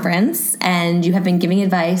Career Conference, and you have been giving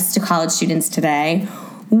advice to college students today.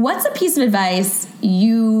 What's a piece of advice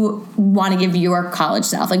you want to give your college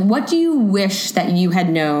self? Like, what do you wish that you had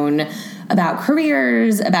known about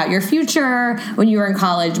careers, about your future when you were in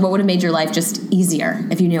college? What would have made your life just easier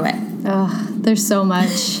if you knew it? Oh, there's so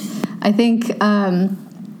much. I think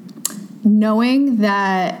knowing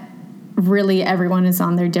that really everyone is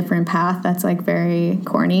on their different path, that's very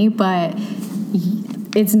corny, but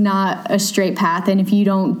it's not a straight path. And if you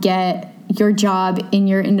don't get your job in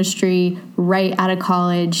your industry right out of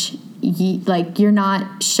college, you're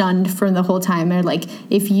not shunned for the whole time. Or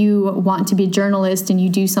if you want to be a journalist and you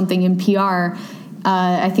do something in PR,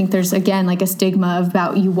 I think there's again a stigma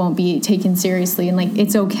about you won't be taken seriously, and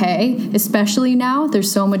it's okay. Especially now,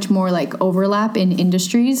 there's so much more overlap in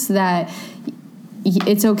industries that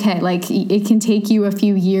it's okay. It can take you a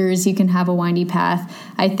few years. You can have a windy path.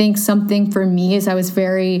 I think something for me is I was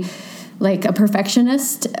very a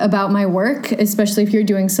perfectionist about my work, especially if you're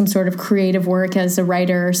doing some sort of creative work as a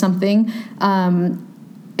writer or something.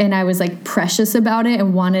 And I was precious about it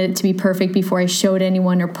and wanted it to be perfect before I showed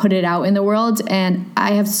anyone or put it out in the world. And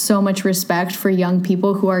I have so much respect for young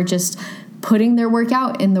people who are just putting their work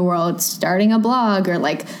out in the world, starting a blog or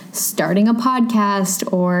starting a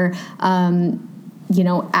podcast or,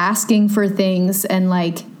 asking for things. And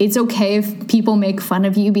it's okay if people make fun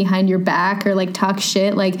of you behind your back or talk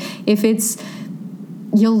shit.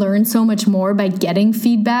 You'll learn so much more by getting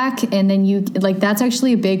feedback. And then that's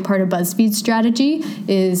actually a big part of BuzzFeed's strategy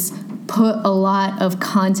is put a lot of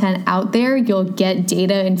content out there. You'll get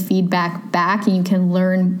data and feedback back, and you can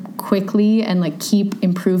learn quickly and keep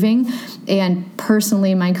improving. And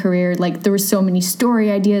personally in my career, there were so many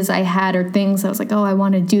story ideas I had or things I was oh, I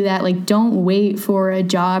want to do that. Don't wait for a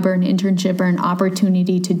job or an internship or an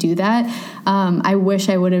opportunity to do that. I wish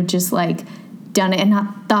I would have just done it and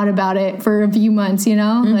not thought about it for a few months,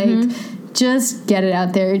 mm-hmm. Just get it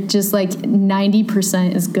out there. Just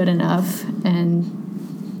 90% is good enough,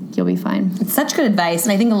 and you'll be fine. It's such good advice.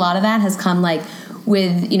 And I think a lot of that has come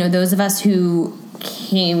with, those of us who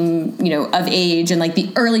came, of age in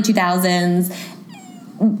the early 2000s.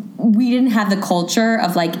 We didn't have the culture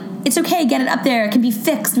of it's okay, get it up there, it can be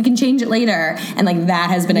fixed, we can change it later. And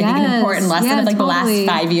that has been I think an important lesson of the last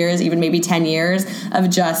 5 years, even maybe 10 years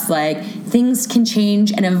of just things can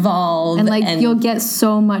change and evolve. And you'll get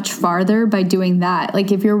so much farther by doing that.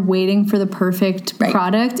 If you're waiting for the perfect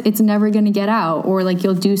product, it's never going to get out, or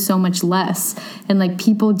you'll do so much less. And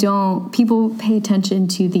people pay attention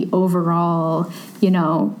to the overall,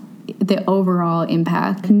 the overall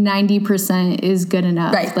impact. 90% is good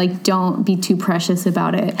enough. Right. Don't be too precious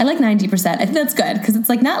about it. I like 90%. I think that's good because it's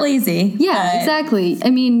not lazy. Yeah, exactly.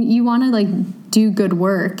 I mean, you want to do good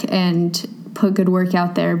work and put good work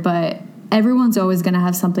out there, but everyone's always going to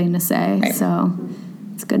have something to say. Right. So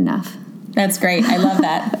it's good enough. That's great. I love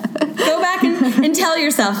that. Go back and tell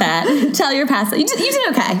yourself that. Tell your past. You did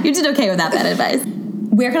okay. You did okay without that advice.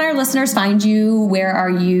 Where can our listeners find you? Where are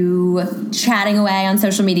you chatting away on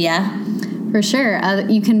social media? For sure.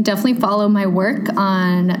 You can definitely follow my work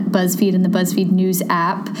on BuzzFeed and the BuzzFeed News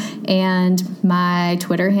app. And my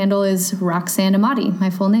Twitter handle is Roxanne Emadi, my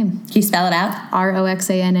full name. Can you spell it out?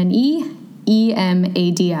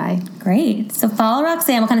 RoxanneEmadi. Great. So follow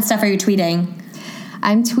Roxanne. What kind of stuff are you tweeting?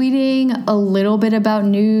 I'm tweeting a little bit about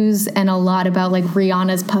news and a lot about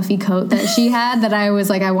Rihanna's puffy coat that she had that I was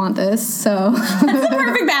I want this. So that's the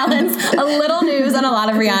perfect balance. A little news and a lot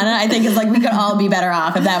of Rihanna. I think it's we could all be better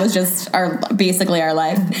off if that was just basically our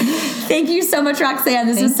life. Thank you so much, Roxanne.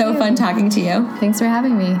 This was so fun talking to you. Thanks for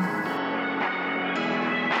having me.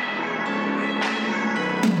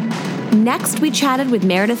 Next, we chatted with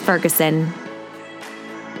Meredith Ferguson.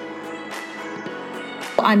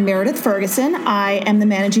 I'm Meredith Ferguson. I am the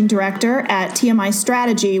managing director at TMI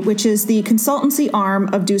Strategy, which is the consultancy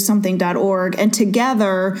arm of DoSomething.org. And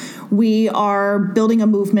together, we are building a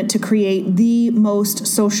movement to create the most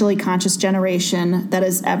socially conscious generation that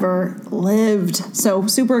has ever lived. So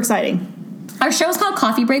super exciting. Our show is called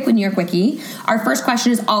Coffee Break with New York Wiki. Our first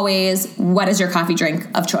question is always, what is your coffee drink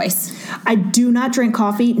of choice? I do not drink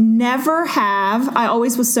coffee. Never have. I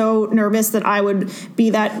always was so nervous that I would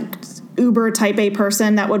be that uber type A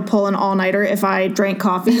person that would pull an all-nighter if I drank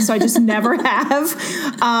coffee, so I just never have.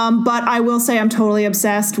 But I will say I'm totally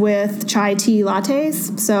obsessed with chai tea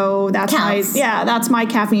lattes. So that's that's my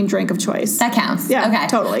caffeine drink of choice. That counts. Yeah, okay.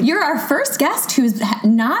 Totally. You're our first guest who's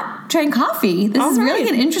not drank coffee. This is really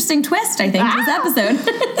an interesting twist, I think, to this episode.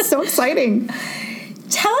 So exciting.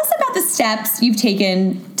 Tell us about the steps you've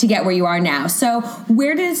taken to get where you are now. So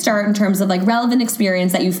where did it start in terms of like relevant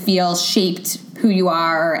experience that you feel shaped who you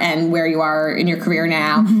are and where you are in your career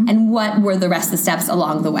now? Mm-hmm. And what were the rest of the steps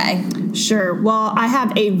along the way? Sure. Well, I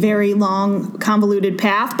have a very long, convoluted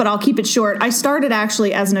path, but I'll keep it short. I started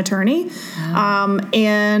actually as an attorney,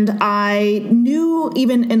 and I knew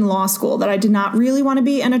even in law school that I did not really want to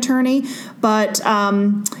be an attorney. But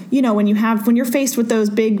when you're faced with those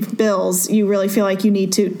big bills, you really feel like you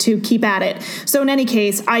need to keep at it. So in any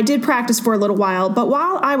case, I did practice for a little while. But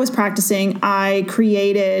while I was practicing, I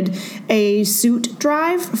created a suit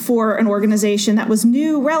drive for an organization that was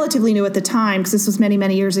relatively new at the time, because this was many,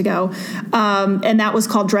 many years ago. And that was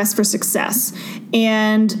called Dress for Success.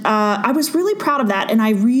 And I was really proud of that. And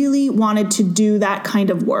I really wanted to do that kind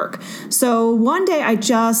of work. So one day I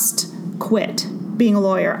just quit being a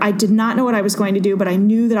lawyer. I did not know what I was going to do, but I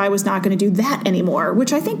knew that I was not going to do that anymore,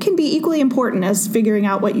 which I think can be equally important as figuring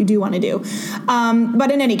out what you do want to do.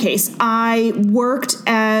 But in any case, I worked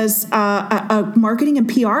as a marketing and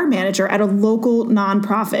PR manager at a local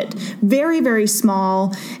nonprofit, very, very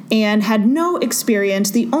small, and had no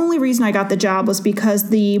experience. The only reason I got the job was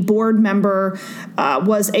because the board member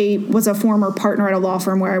was a former partner at a law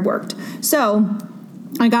firm where I worked. So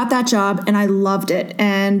I got that job and I loved it,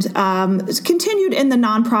 and continued in the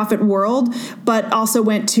nonprofit world, but also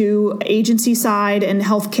went to agency side and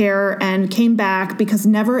healthcare and came back because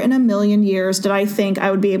never in a million years did I think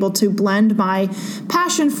I would be able to blend my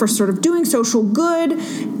passion for sort of doing social good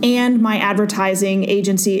and my advertising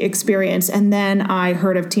agency experience. And then I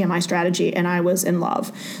heard of TMI Strategy and I was in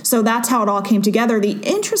love. So that's how it all came together. The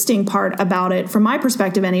interesting part about it, from my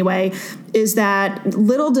perspective anyway, is that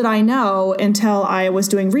little did I know until I was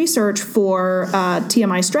doing research for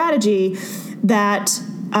TMI Strategy that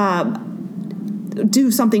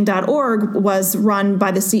DoSomething.org was run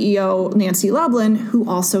by the CEO, Nancy Lublin, who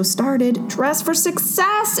also started Dress for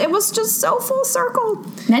Success. It was just so full circle.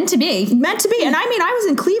 Meant to be. And I mean, I was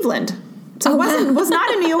in Cleveland. So was not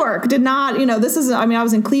in New York. Did not, I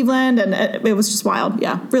was in Cleveland, and it was just wild.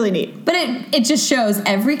 Yeah, really neat. But it just shows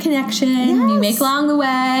every connection you make along the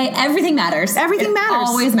way. Everything matters. Everything matters.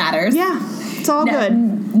 Always matters. Yeah, it's all good.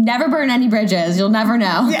 Never burn any bridges. You'll never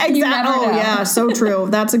know. Yeah, exactly. You never know. Yeah, so true.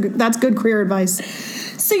 That's good career advice.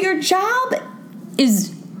 So your job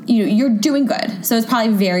is, you're doing good. So it's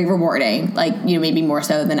probably very rewarding, maybe more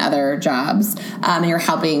so than other jobs. And you're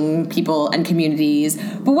helping people and communities.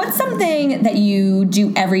 But what's something that you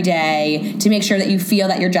do every day to make sure that you feel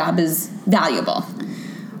that your job is valuable?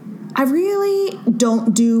 I really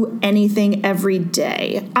don't do anything every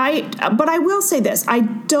day. But I will say this. I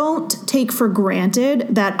don't take for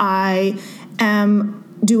granted that I am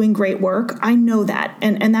doing great work. I know that.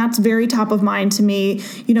 And that's very top of mind to me.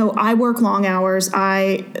 I work long hours.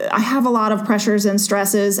 I have a lot of pressures and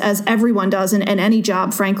stresses, as everyone does in any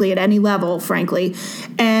job, frankly, at any level, frankly.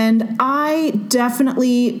 And I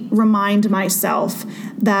definitely remind myself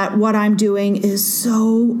that what I'm doing is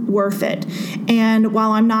so worth it. And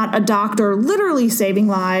while I'm not a doctor literally saving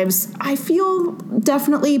lives, I feel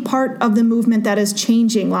definitely part of the movement that is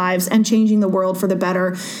changing lives and changing the world for the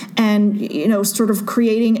better, and sort of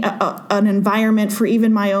creating an environment for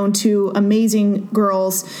even my own two amazing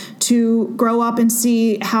girls to grow up and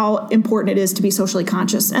see how important it is to be socially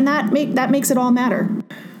conscious. And that makes it all matter.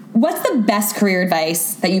 What's the best career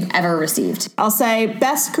advice that you've ever received? I'll say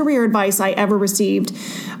best career advice I ever received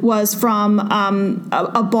was from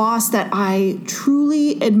a boss that I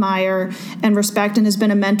truly admire and respect and has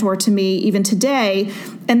been a mentor to me even today.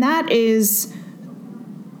 And that is,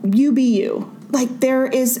 you be you. There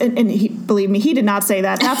is, and believe me, he did not say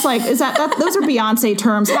that. That's those are Beyonce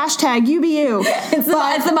terms. # you be you. It's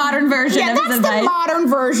the modern version of his advice. That's the modern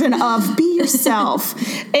version of be yourself.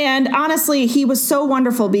 And honestly, he was so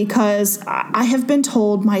wonderful, because I have been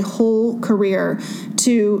told my whole career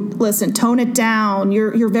to listen, tone it down.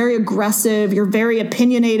 You're very aggressive. You're very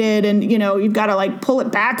opinionated, and you've got to pull it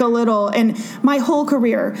back a little. And my whole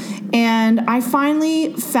career, and I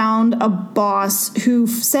finally found a boss who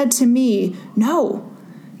said to me, No,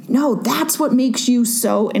 that's what makes you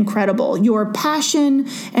so incredible. Your passion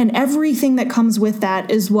and everything that comes with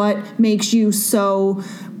that is what makes you so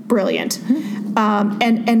brilliant.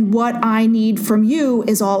 And what I need from you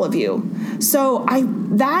is all of you. So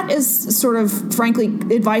that is sort of, frankly,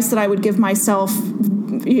 advice that I would give myself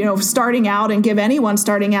starting out and give anyone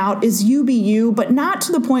starting out is you be you, but not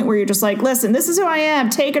to the point where you're just like, listen, this is who I am,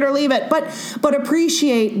 take it or leave it. But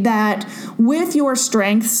appreciate that with your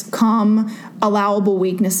strengths come allowable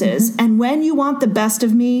weaknesses. And when you want the best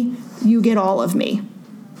of me, you get all of me.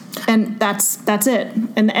 And that's it.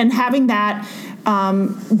 And having that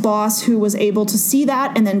boss who was able to see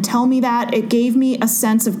that and then tell me that, it gave me a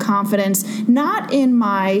sense of confidence, not in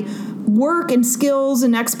my work and skills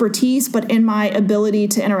and expertise, but in my ability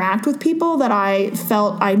to interact with people that I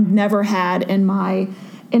felt I never had in my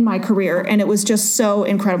career. And it was just so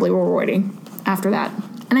incredibly rewarding after that.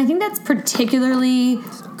 And I think that's particularly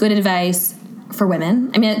good advice for women.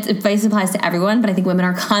 I mean, advice applies to everyone, but I think women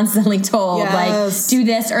are constantly told, like, do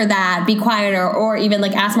this or that, be quieter, or even,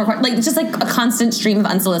 like, ask more questions. Like, it's just, like, a constant stream of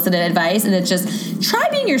unsolicited advice, and it's just, try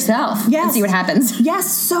being yourself and see what happens.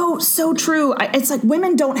 Yes, so true. It's like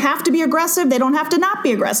women don't have to be aggressive. They don't have to not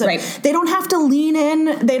be aggressive. Right. They don't have to lean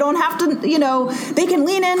in. They don't have to, they can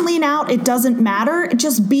lean in, lean out. It doesn't matter.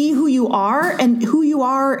 Just be who you are, and who you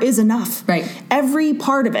are is enough. Right. Every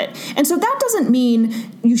part of it. And so that doesn't mean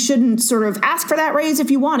you shouldn't sort of ask for that raise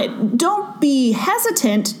if you want it. Don't be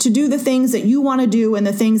hesitant to do the things that you want to do and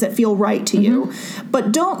the things that feel right to you,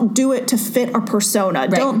 but don't do it to fit a persona.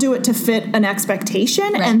 Right. Don't do it to fit an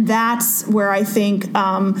expectation. Right. And that's where I think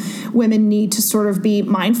women need to sort of be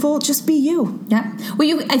mindful. Just be you. Yeah.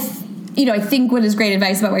 Well, I think what is great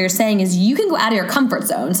advice about what you're saying is you can go out of your comfort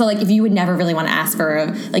zone. So, like, if you would never really want to ask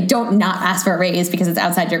for don't not ask for a raise because it's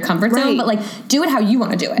outside your comfort zone, but, like, do it how you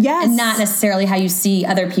want to do it. Yes. And not necessarily how you see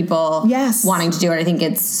other people wanting to do it. I think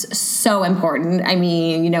it's so important. I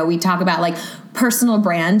mean, we talk about, like, personal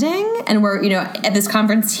branding, and we're, at this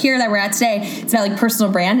conference here that we're at today, it's about, like, personal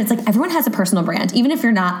brand. It's like everyone has a personal brand. Even if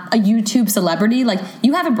you're not a YouTube celebrity, like,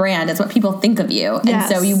 you have a brand. It's what people think of you. Yes.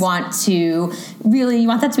 And so you want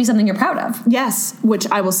that to be something you're proud of. Yes, which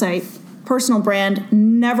I will say, personal brand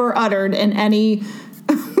never uttered in any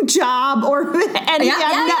job or any.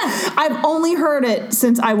 I've only heard it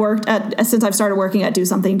since I've started working at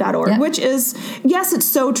DoSomething.org, which is, yes, it's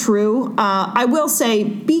so true. I will say,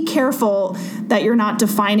 be careful that you're not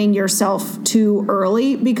defining yourself too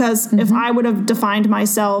early, because if I would have defined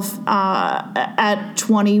myself at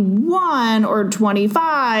 21 or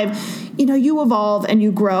 25, you evolve and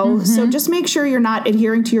you grow. So just make sure you're not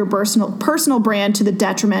adhering to your personal brand to the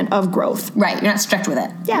detriment of growth. Right. You're not strict with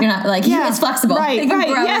it. Yeah. You're not like, it's flexible. Right. It can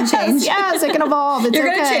grow and change. Yes, it can evolve. It's You're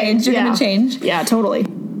going to change. You're going to change. Yeah, totally.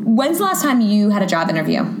 When's the last time you had a job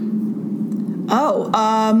interview?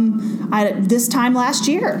 This time last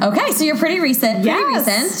year. Okay, so you're pretty recent. You've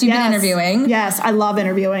been interviewing. Yes, I love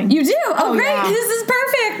interviewing. You do? Oh, great. Yeah. This is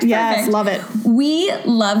perfect. Yes, perfect. Love it. We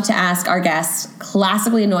love to ask our guests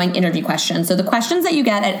classically annoying interview questions. So the questions that you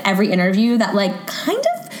get at every interview that, like, kind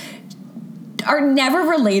of are never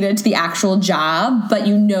related to the actual job, but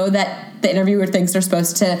that the interviewer thinks they're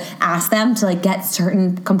supposed to ask them to, like, get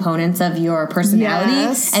certain components of your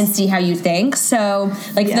personality and see how you think. So,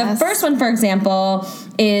 like, the first one, for example,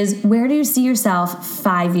 is, where do you see yourself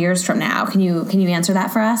 5 years from now? Can you answer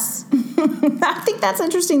that for us? I think that's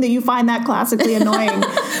interesting that you find that classically annoying.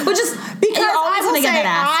 Well, just because I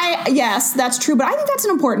will say, yes, that's true, but I think that's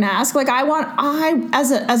an important ask. Like,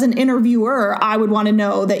 as an interviewer, I would want to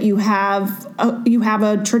know that you have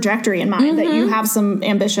a trajectory in mind, that you have some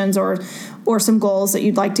ambitions or some goals that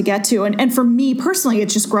you'd like to get to. And for me personally,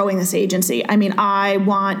 it's just growing this agency. I mean, I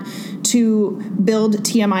want to build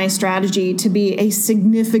TMI Strategy to be a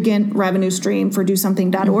significant revenue stream for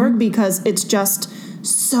DoSomething.org, because it's just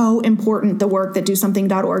so important, the work that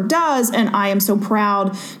DoSomething.org does. And I am so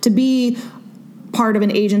proud to be part of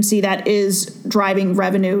an agency that is driving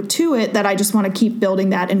revenue to it, that I just want to keep building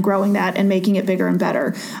that and growing that and making it bigger and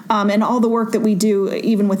better. And all the work that we do,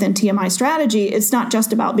 even within TMI Strategy, it's not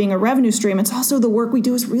just about being a revenue stream. It's also the work we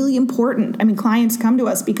do is really important. I mean, clients come to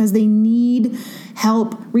us because they need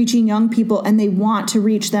help reaching young people, and they want to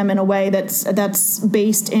reach them in a way that's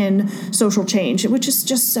based in social change, which is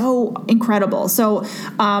just so incredible. So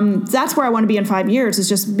that's where I want to be in 5 years, is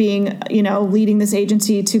just being, leading this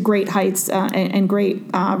agency to great heights and great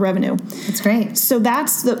revenue. That's great. So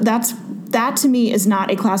that to me is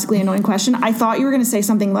not a classically annoying question. I thought you were going to say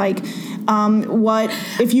something like, what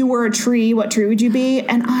if you were a tree, what tree would you be?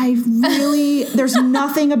 And there's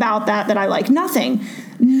nothing about that I like. Nothing.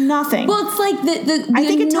 Well, it's like the I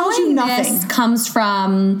think it tells you nothing comes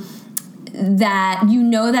from that,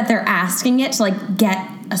 that they're asking it to, like, get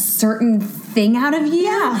a certain thing out of you,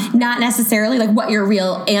 Yeah. not necessarily like what your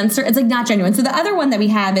real answer. It's like not genuine. So the other one that we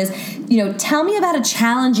have is, tell me about a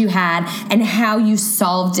challenge you had and how you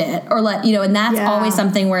solved it, or and that's always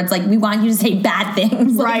something where it's like we want you to say bad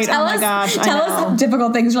things. Like, Right. Tell Oh my gosh. Tell us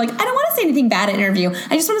difficult things. You're like, I don't want to say anything bad at an interview.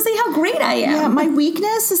 I just want to say how great I am. Yeah, my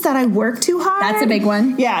weakness is that I work too hard. That's a big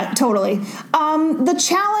one. Yeah, totally. The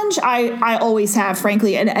challenge I always have,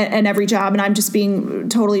 frankly, in every job, and I'm just being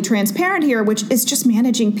totally transparent here, which is just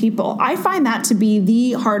managing people. I find that to be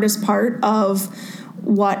the hardest part of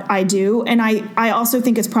what I do. And I also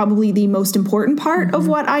think it's probably the most important part of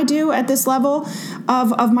what I do at this level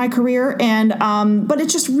of my career. And but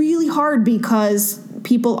it's just really hard because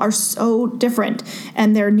people are so different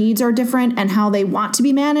and their needs are different, and how they want to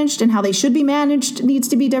be managed and how they should be managed needs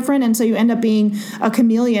to be different. And so you end up being a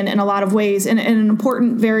chameleon in a lot of ways, and an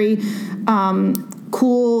important, very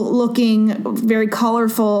cool looking, very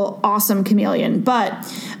colorful, awesome chameleon. But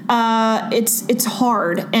it's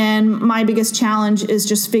hard, and my biggest challenge is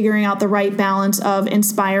just figuring out the right balance of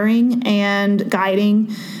inspiring and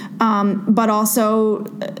guiding, but also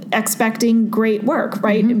expecting great work,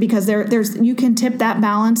 right? Mm-hmm. Because there's you can tip that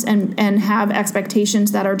balance and have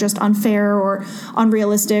expectations that are just unfair or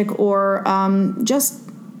unrealistic, or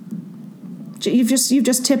you've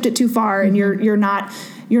just tipped it too far, and you're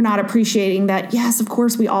not appreciating that. Yes, of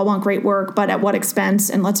course, we all want great work, but at what expense?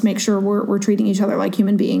 And let's make sure we're treating each other like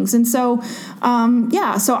human beings. And so,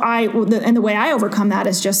 the way I overcome that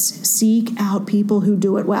is just seek out people who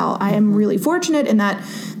do it well. I am really fortunate in that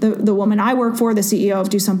the woman I work for, the CEO of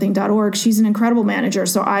DoSomething.org, she's an incredible manager.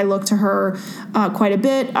 So I look to her quite a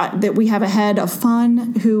bit. That we have a head of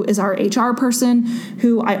fun who is our HR person,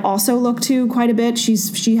 who I also look to quite a bit.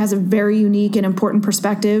 She has a very unique and important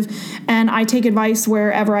perspective, and I take advice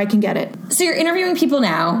wherever I can get it. So you're interviewing people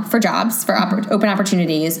now for jobs, for open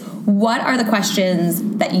opportunities. What are the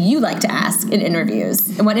questions that you like to ask in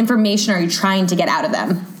interviews, and what information are you trying to get out of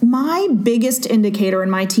them? My biggest indicator,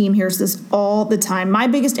 and my team hears this all the time, my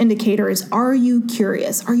biggest indicator is, are you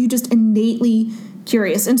curious? Are you just innately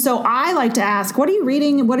curious? And so I like to ask, what are you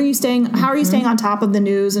reading? What are you how are you staying on top of the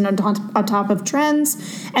news and on top of trends?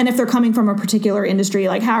 And if they're coming from a particular industry,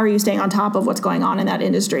 like how are you staying on top of what's going on in that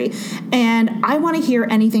industry? And I want to hear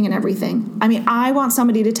anything and everything. I mean, I want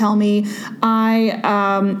somebody to tell me,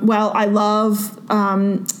 I love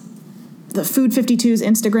the Food 52's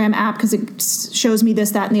Instagram app because it shows me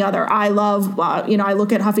this, that, and the other. I love, I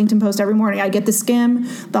look at Huffington Post every morning. I get The Skim,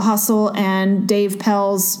 The Hustle, and Dave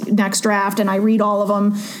Pell's Next Draft, and I read all of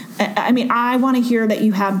them. I mean, I want to hear that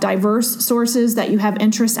you have diverse sources, that you have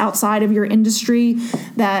interests outside of your industry,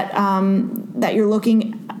 that you're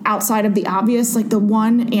looking outside of the obvious. Like the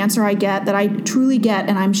one answer I get that I truly get,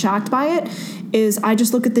 and I'm shocked by it, is I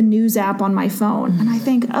just look at the news app on my phone and I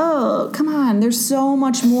think, oh, come on, there's so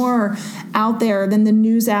much more out there than the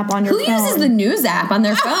news app on your phone. Who uses the news app on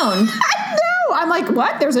their phone? I know. I'm like,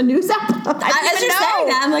 what? There's a news app? As you're saying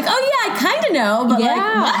that, I'm like, oh yeah, I kind of know, but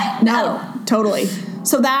what? No, totally.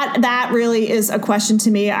 So that really is a question to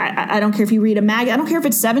me. I don't care if you read a I don't care if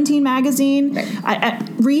it's 17 magazine. Right. I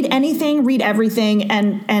read anything, read everything,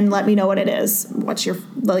 and let me know what it is. What's your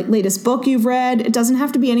latest book you've read? It doesn't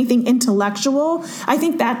have to be anything intellectual. I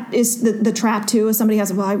think that is the trap too. If somebody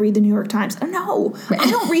has, I read the New York Times. No, right. I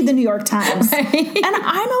don't read the New York Times, right. And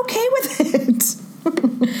I'm okay with it.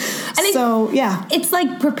 It's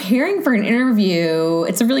like preparing for an interview.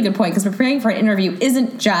 It's a really good point, because preparing for an interview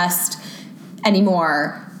isn't just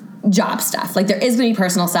anymore job stuff. Like there is going to be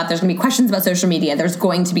personal stuff. There's going to be questions about social media. There's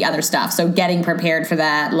going to be other stuff. So getting prepared for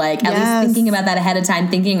that, at least thinking about that ahead of time,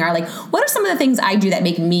 what are some of the things I do that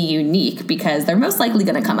make me unique? Because they're most likely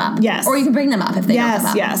going to come up. Yes. Or you can bring them up if they don't come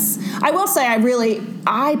up. Yes. I will say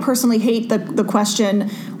I personally hate the question,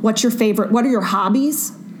 what are your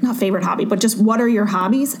hobbies? Not favorite hobby, but just what are your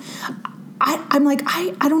hobbies? I'm like,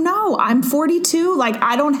 I don't know. I'm 42.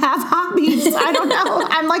 I don't have hobbies. I don't know.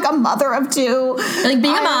 I'm like a mother of two. Like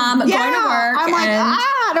being a mom, going to work. I'm like,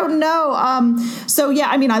 I don't know.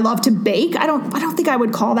 I love to bake. I don't think I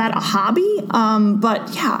would call that a hobby.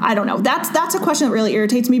 But yeah, I don't know. That's a question that really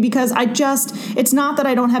irritates me, because it's not that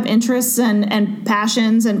I don't have interests and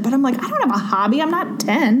passions, but I'm like, I don't have a hobby. I'm not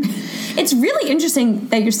 10. It's really interesting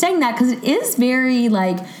that you're saying that, because it is very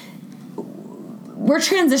we're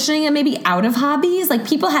transitioning it maybe out of hobbies. Like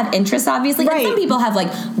people have interests, obviously. Right. And some people have like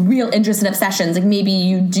real interests and obsessions. Like maybe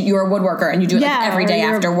you're a woodworker and you do it like every day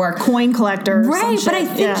after work. Coin collector. Right. But I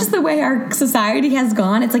think just the way our society has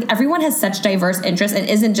gone, it's like everyone has such diverse interests. It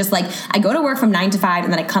isn't just like I go to work from 9 to 5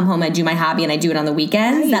 and then I come home and I do my hobby and I do it on the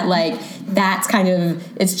weekends. That like that's kind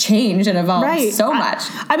of it's changed and evolved so much.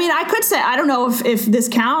 I mean, I could say I don't know if this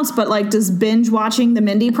counts, but like does binge watching the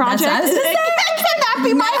Mindy Project Can that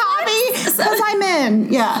be my hobby? Because I'm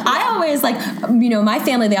in. Yeah. I always like, my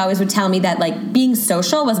family, they always would tell me that like being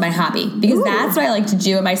social was my hobby because that's what I like to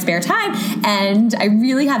do in my spare time. And I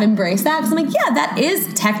really have embraced that because I'm like, yeah, that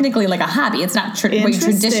is technically like a hobby. It's not what you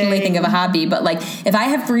traditionally think of a hobby, but like if I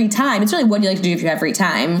have free time, it's really what you like to do if you have free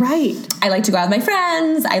time. Right. I like to go out with my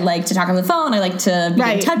friends. I like to talk on the phone. I like to be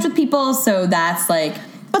in touch with people. So that's like,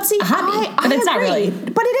 but see, a hobby, but it's agree. Not really.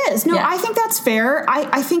 But it is. No, I think that's fair.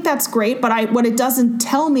 I think that's great. But what it doesn't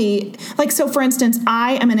tell me, like, so for instance,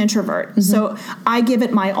 I am an introvert. Mm-hmm. So I give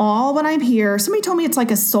it my all when I'm here. Somebody told me it's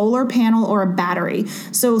like a solar panel or a battery.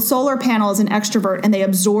 So solar panel is an extrovert and they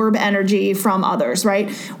absorb energy from others, right?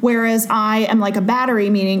 Whereas I am like a battery,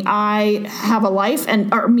 meaning I have a life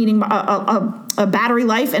or meaning a battery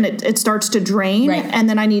life and it starts to drain and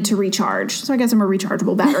then I need to recharge. So I guess I'm a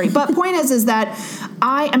rechargeable battery. But point is that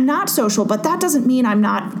I am not social, but that doesn't mean I'm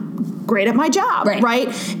not great at my job, right?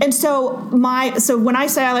 And so when I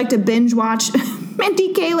say I like to binge watch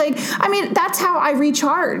Mindy Kaling, I mean, that's how I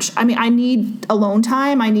recharge. I mean, I need alone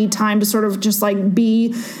time. I need time to sort of just like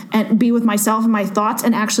be with myself and my thoughts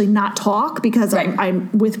and actually not talk because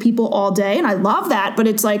I'm with people all day and I love that, but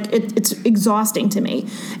it's like it's exhausting to me.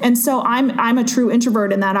 And so I'm a true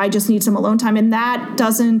introvert in that I just need some alone time, and that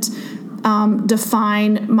doesn't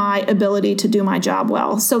define my ability to do my job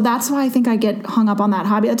well. So that's why I think I get hung up on that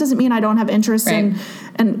hobby. That doesn't mean I don't have interest in,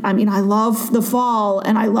 and I mean, I love the fall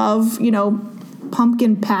and I love,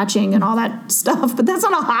 pumpkin patching and all that stuff, but that's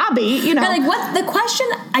not a hobby, But like what the question,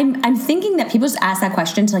 I'm thinking that people just ask that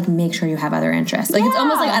question to like make sure you have other interests. Like it's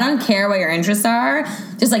almost like I don't care what your interests are,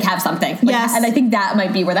 just like have something. Like, yes. And I think that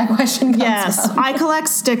might be where that question comes from. I collect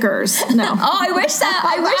stickers. No. Oh, I wish that.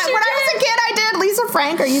 I wish when I was a kid I did. Lisa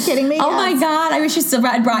Frank, are you kidding me? Oh my God. I wish you still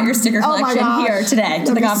had brought your sticker collection here today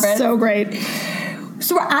to the conference. So great.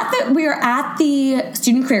 So we are at the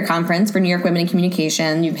Student Career Conference for New York Women in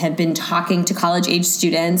Communication. You had been talking to college-age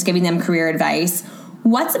students, giving them career advice.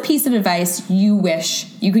 What's a piece of advice you wish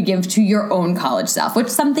you could give to your own college self?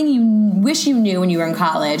 What's something you wish you knew when you were in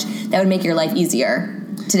college that would make your life easier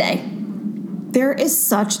today?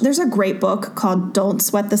 There's a great book called Don't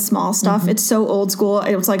Sweat the Small Stuff. Mm-hmm. It's so old school.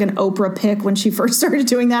 It was like an Oprah pick when she first started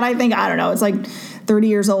doing that. I think, I don't know, it's like 30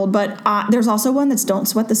 years old. But there's also one that's Don't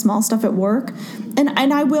Sweat the Small Stuff at Work.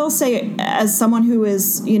 And I will say, as someone who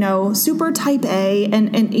is, super type A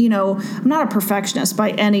and I'm not a perfectionist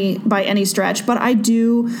by any stretch, but I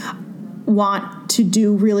do want to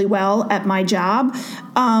do really well at my job,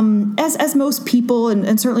 as most people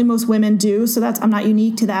and certainly most women do. So I'm not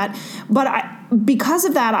unique to that. But because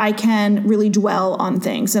of that, I can really dwell on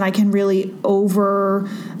things and I can really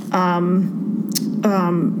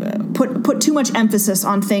put too much emphasis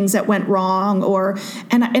on things that went wrong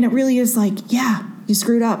and it really is like, yeah, you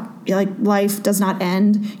screwed up. Like life does not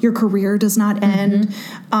end. Your career does not end.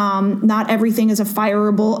 Not everything is a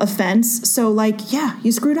fireable offense. So like, yeah,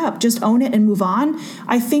 you screwed up. Just own it and move on.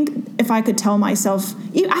 I think if I could tell myself,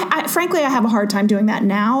 frankly, I have a hard time doing that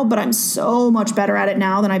now, but I'm so much better at it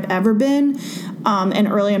now than I've ever been. And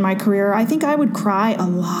early in my career, I think I would cry a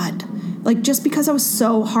lot. Like just because I was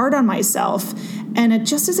so hard on myself and it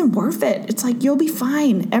just isn't worth it. It's like, you'll be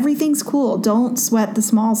fine. Everything's cool. Don't sweat the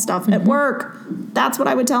small stuff at work. That's what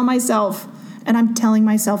I would tell myself. And I'm telling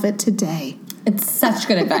myself it today. It's such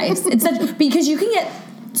good advice. Because you can get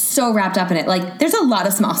so wrapped up in it. Like there's a lot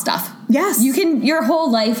of small stuff. Yes. Your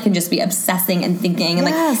whole life can just be obsessing and thinking and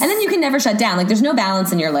and then you can never shut down. Like there's no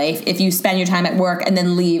balance in your life if you spend your time at work and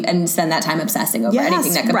then leave and spend that time obsessing over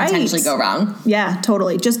anything that could potentially go wrong. Yeah,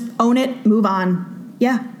 totally. Just own it, move on.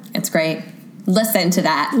 Yeah. It's great. Listen to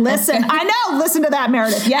that. Listen. I know. Listen to that,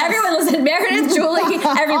 Meredith. Yes. Everyone listen. Meredith, Julie,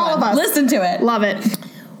 everyone. All of us. Listen to it. Love it.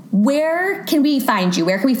 Where can we find you?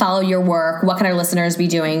 Where can we follow your work? What can our listeners be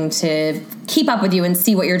doing to keep up with you and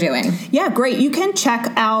see what you're doing? Yeah, great. You can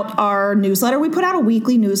check out our newsletter. We put out a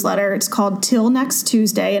weekly newsletter. It's called Till Next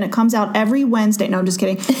Tuesday, and it comes out every Wednesday. No, I'm just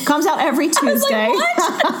kidding. It comes out every Tuesday.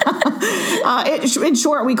 In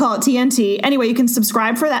short, we call it TNT. Anyway, you can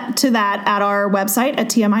subscribe to that at our website at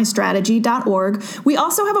tmistrategy.org. We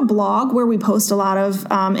also have a blog where we post a lot of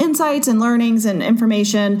insights and learnings and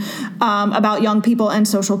information about young people and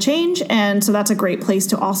social change, and so that's a great place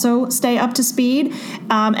to also stay up to speed.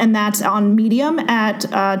 And that's on Medium at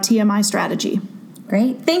TMI Strategy.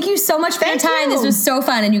 Great. Thank you so much for your time. This was so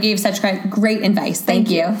fun, and you gave such great advice. Thank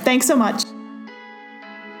you. Thanks so much.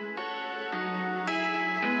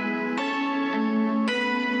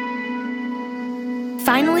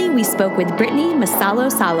 Finally, we spoke with Brittany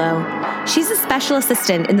Masalo-Salo. She's a special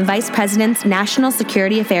assistant in the Vice President's National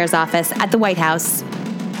Security Affairs Office at the White House.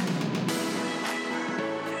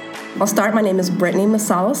 I'll start. My name is Brittany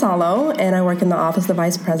Masalo-Salo, and I work in the Office of the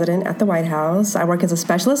Vice President at the White House. I work as a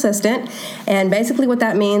special assistant, and basically what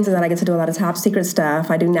that means is that I get to do a lot of top secret stuff.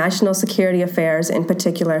 I do national security affairs in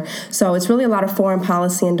particular, so it's really a lot of foreign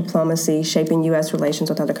policy and diplomacy shaping U.S. relations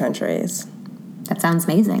with other countries. That sounds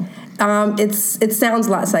amazing. It sounds a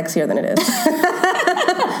lot sexier than it is.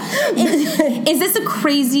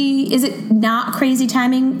 Is it not crazy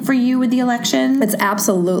timing for you with the election? It's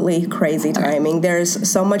absolutely crazy timing. There's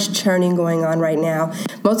so much churning going on right now.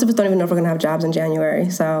 Most of us don't even know if we're going to have jobs in January.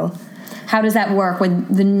 So, how does that work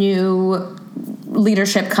when the new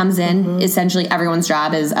leadership comes in? Mm-hmm. Essentially, everyone's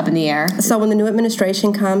job is up in the air. So when the new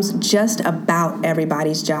administration comes, just about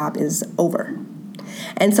everybody's job is over.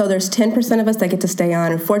 And so there's 10% of us that get to stay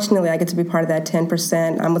on. Unfortunately, I get to be part of that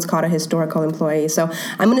 10%. I'm what's called a historical employee. So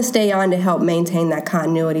I'm going to stay on to help maintain that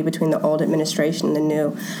continuity between the old administration and the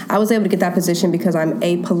new. I was able to get that position because I'm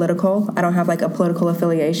apolitical. I don't have like a political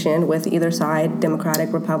affiliation with either side,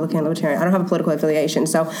 Democratic, Republican, Libertarian. I don't have a political affiliation.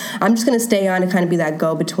 So I'm just going to stay on to kind of be that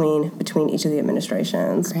go-between each of the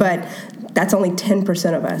administrations. Great. But that's only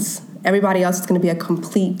 10% of us. Everybody else is going to be a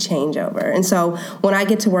complete changeover. And so when I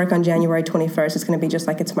get to work on January 21st, it's going to be just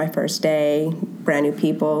like it's my first day, brand new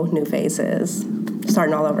people, new faces,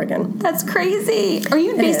 starting all over again. That's crazy. Are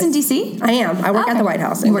you based in D.C.? I am. I work at the White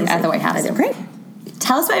House. You work at the White House. I do. Great.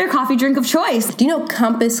 Tell us about your coffee drink of choice. Do you know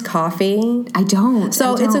Compass Coffee? I don't.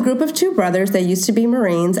 So it's a group of two brothers. They used to be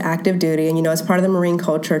Marines, active duty, and it's part of the Marine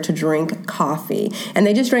culture to drink coffee. And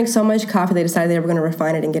they just drank so much coffee, they decided they were going to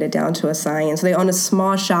refine it and get it down to a science. So they own a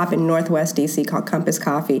small shop in Northwest D.C. called Compass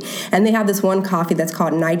Coffee. And they have this one coffee that's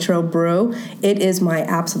called Nitro Brew. It is my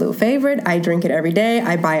absolute favorite. I drink it every day.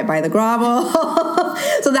 I buy it by the grovel.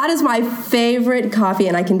 So that is my favorite coffee,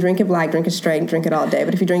 and I can drink it black, drink it straight, and drink it all day.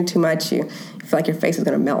 But if you drink too much, you feel like your face is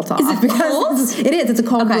going to melt off. Is it cold? It is. It's a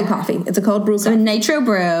cold brew coffee. It's a cold brew coffee. So Nitro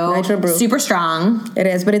Brew. Super strong. It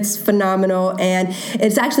is, but it's phenomenal, and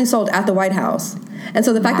it's actually sold at the White House. And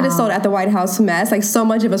so the fact that it's sold at the White House mess, like so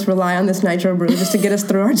much of us rely on this Nitro Brew just to get us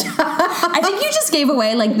through our job. I think you just gave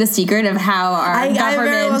away like the secret of how our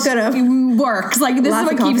government works. Like this is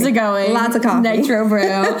what keeps it going. Lots of coffee. Nitro Brew.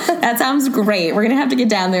 That sounds great. We're going to have to get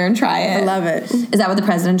down there and try it. I love it. Is that what the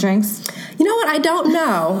president drinks? You know what? I don't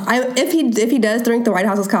know. If he does drink the White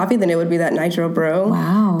House's coffee, then it would be that Nitro Brew.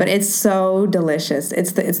 Wow! But it's so delicious.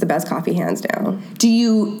 It's the best coffee, hands down. Do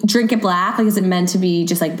you drink it black? Like, is it meant to be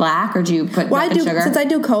just like black, or do you put sugar? Since I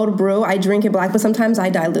do cold brew, I drink it black, but sometimes I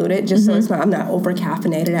dilute it just so I'm not over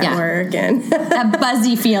caffeinated at work and that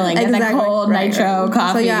buzzy feeling of that cold nitro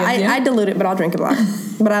coffee. So I dilute it, but I'll drink it black.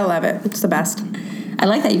 But I love it. It's the best. I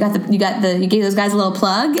like that you gave those guys a little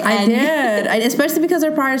plug. I did, especially because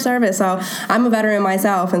they're prior service. So I'm a veteran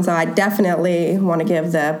myself, and so I definitely want to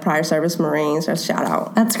give the prior service Marines a shout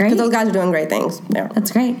out. That's great. Because those guys are doing great things. Yeah.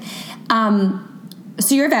 That's great.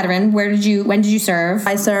 So you're a veteran. When did you serve?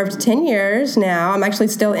 I served 10 years now. I'm actually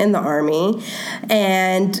still in the Army,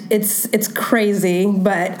 and it's crazy.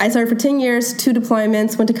 But I served for 10 years, 2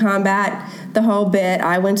 deployments, went to combat, the whole bit.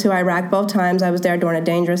 I went to Iraq both times. I was there during a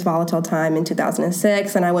dangerous, volatile time in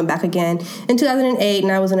 2006, and I went back again in 2008,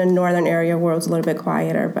 and I was in a northern area where it was a little bit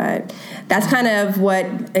quieter. But that's kind of what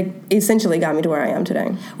essentially got me to where I am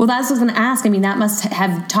today. Well, that's what I was going to ask. I mean, that must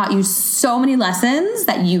have taught you so many lessons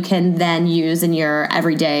that you can then use in your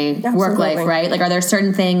everyday work life, right? Like, are there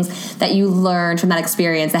certain things that you learned from that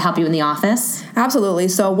experience that help you in the office? Absolutely.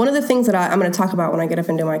 So one of the things that I'm going to talk about when I get up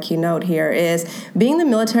and do my keynote here is being the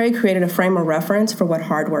military created a frame of reference for what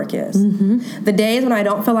hard work is. Mm-hmm. The days when I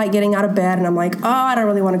don't feel like getting out of bed and I'm like, I don't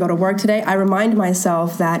really want to go to work today, I remind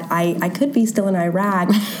myself that I could be still in Iraq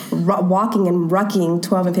walking and rucking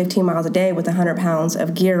 12 and 15 miles a day with 100 pounds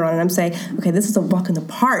of gear on, and I'm saying, okay, this is a walk in the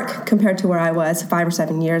park compared to where I was 5 or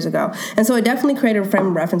 7 years ago. And so it definitely created a frame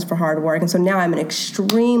of reference for hard work. And so now I'm an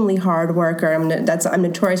extremely hard worker. I'm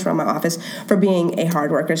notorious around my office for being a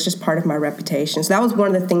hard worker. It's just part of my reputation. So that was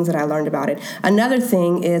one of the things that I learned about it. Another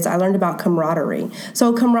thing is I learned about camaraderie.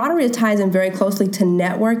 So camaraderie ties in very closely to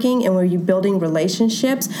networking and where you're building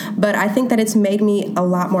relationships, but I think that it's made me a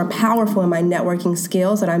lot more powerful in my networking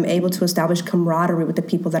skills, that I'm able to establish camaraderie with the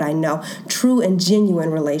people that I know, true and genuine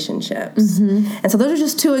relationships. And so those are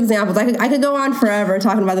just two examples. I could go on forever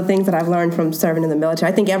talking about the things that I've learned from serving in the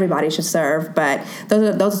military. I think everybody should serve, but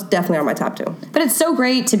those definitely are my top two. But it's so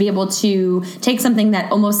great to be able to take something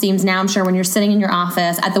that almost seems now, I'm sure, when you're sitting in your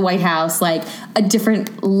office at the White House, like a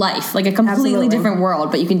different life, like a completely different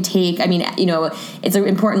world. But you can take, I mean, you know, it's an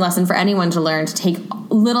important lesson for anyone to learn, to take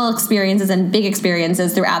little experiences and big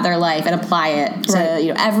experiences throughout their life and apply it to,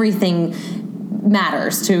 you know, everything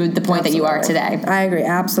matters to the point that you are today. I agree,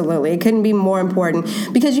 absolutely. It couldn't be more important,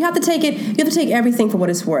 because you have to take everything for what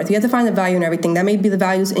it's worth. You have to find the value in everything. That may be the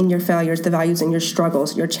values in your failures, the values in your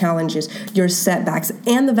struggles, your challenges, your setbacks,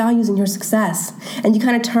 and the values in your success. And you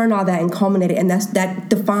kind of turn all that and culminate it, and that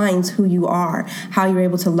defines who you are, how you're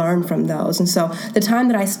able to learn from those. And so the time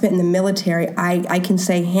that I spent in the military, I can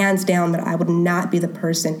say hands down that I would not be the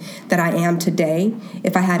person that I am today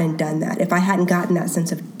if I hadn't done that, if I hadn't gotten that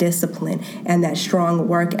sense of discipline and that strong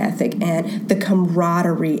work ethic and the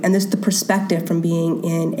camaraderie and the perspective from being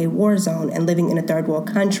in a war zone and living in a third world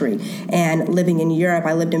country and living in Europe.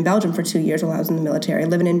 I lived in Belgium for 2 years while I was in the military,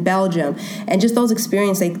 living in Belgium, and just those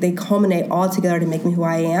experiences, they culminate all together to make me who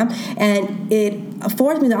I am, and it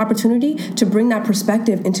affords me the opportunity to bring that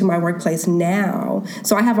perspective into my workplace now.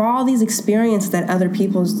 So I have all these experiences that other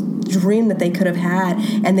people's dream that they could have had,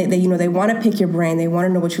 and they want to pick your brain, they want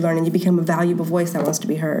to know what you learn, and you become a valuable voice that wants to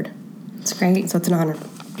be heard. It's great. So it's an honor.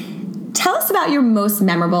 Tell us about your most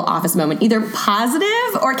memorable office moment, either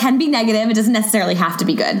positive or can be negative. It doesn't necessarily have to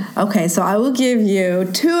be good. Okay, so I will give you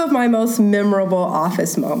two of my most memorable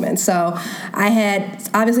office moments. So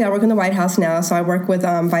obviously I work in the White House now, so I work with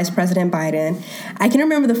Vice President Biden. I can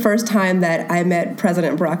remember the first time that I met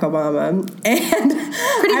President Barack Obama. And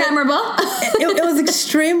pretty memorable. it was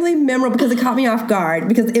extremely memorable because it caught me off guard,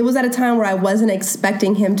 because it was at a time where I wasn't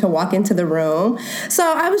expecting him to walk into the room. So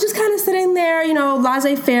I was just kind of sitting there,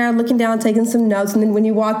 laissez-faire, looking down, taking some notes, and then when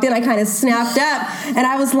you walked in, I kind of snapped up, and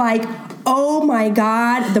I was like, oh my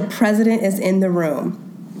God, the president is in the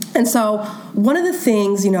room. And so one of the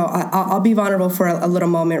things, I'll be vulnerable for a little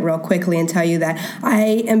moment real quickly and tell you that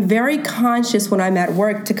I am very conscious when I'm at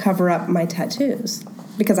work to cover up my tattoos,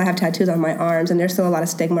 because I have tattoos on my arms, and there's still a lot of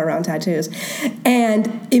stigma around tattoos.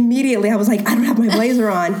 And immediately I was like, I don't have my blazer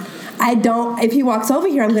on. If he walks over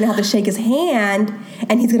here, I'm going to have to shake his hand,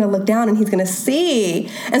 and he's going to look down and he's going to see.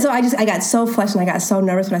 And so I got so flushed and I got so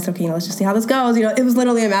nervous when I said, okay, let's just see how this goes. It was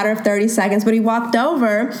literally a matter of 30 seconds, but he walked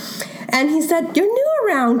over and he said, you're new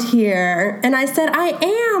around here. And I said, I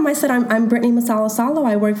am. I said, I'm Brittany Masala-Salo.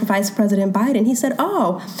 I work for Vice President Biden. He said,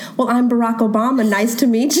 oh, well, I'm Barack Obama. Nice to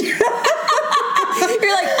meet you.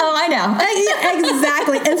 You're like, oh, I know.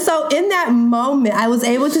 Exactly. And so in that moment, I was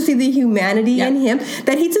able to see the humanity in him,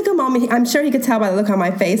 that he took a moment. I'm sure he could tell by the look on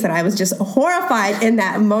my face that I was just horrified in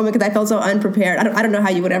that moment, because I felt so unprepared. I don't know how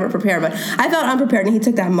you would ever prepare, but I felt unprepared, and he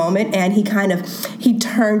took that moment and he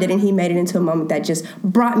turned it and he made it into a moment that just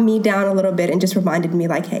brought me down a little bit and just reminded me,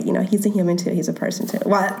 like, hey, he's a human too. He's a person too.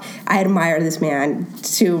 Well, I admire this man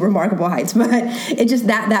to remarkable heights, but it just,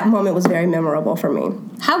 that moment was very memorable for me.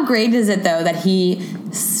 How great is it, though, that he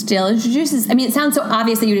still introduces? I mean, it sounds so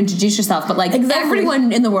obvious that you'd introduce yourself, but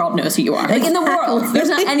everyone in the world knows who you are. Like in the world, there's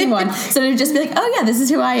not anyone. So to just be like, oh yeah, this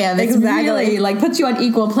is who I am. It's really puts you on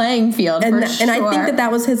equal playing field. And I think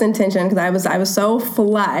that was his intention, because I was so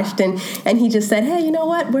flushed, and he just said, hey, you know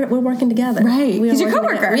what? We're working together. Right. He's your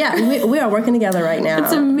coworker. Yeah, we are working together right now.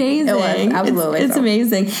 It's amazing. It was, absolutely. It's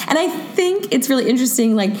amazing. And I think it's really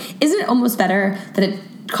interesting. Like, isn't it almost better that it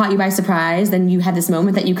caught you by surprise than you had this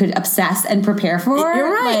moment that you could obsess and prepare for?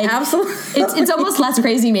 You're right, absolutely. It's almost less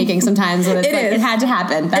crazy making sometimes when it had to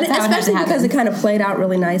happen. That's how it had to happen. Because it kind of played out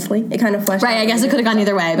really nicely. It kind of fleshed out. Right, I guess it could have gone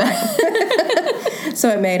either way, but so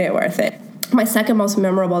it made it worth it. My second most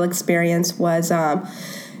memorable experience was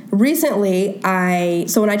recently,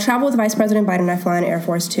 when I traveled with Vice President Biden, I fly on Air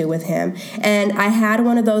Force Two with him, and I had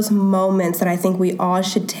one of those moments that I think we all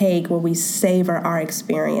should take, where we savor our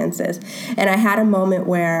experiences. And I had a moment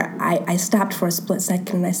where I stopped for a split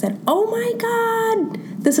second and I said, oh my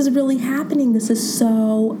God, this is really happening. This is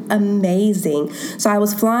so amazing. So I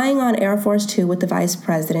was flying on Air Force Two with the Vice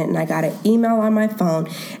President, and I got an email on my phone,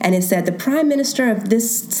 and it said, the Prime Minister of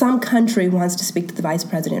some country wants to speak to the Vice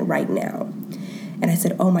President right now. And I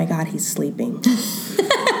said, oh my God, he's sleeping.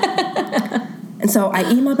 And so I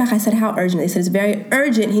emailed back. I said, how urgent? They said, it's very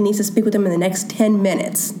urgent. He needs to speak with him in the next 10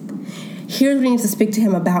 minutes. Here's what he needs to speak to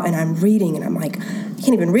him about. And I'm reading, and I'm like, you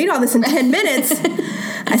can't even read all this in 10 minutes.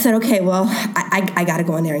 I said, okay, well, I got to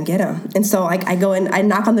go in there and get him. And so I go in, I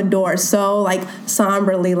knock on the door so like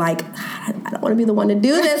somberly, like, I don't want to be the one to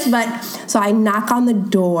do this. But so I knock on the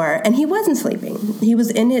door, and he wasn't sleeping. He was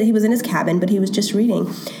in his cabin, but he was just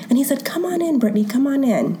reading. And he said, come on in, Brittany, come on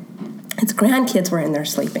in. His grandkids were in there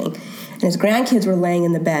sleeping. And his grandkids were laying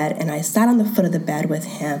in the bed, and I sat on the foot of the bed with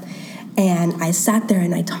him. And I sat there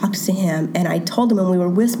and I talked to him, and I told him, and we were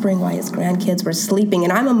whispering while his grandkids were sleeping.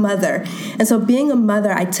 And I'm a mother. And so being a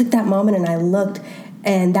mother, I took that moment and I looked,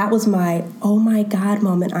 and that was my, oh my God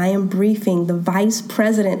moment. I am briefing the Vice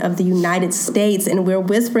President of the United States, and we're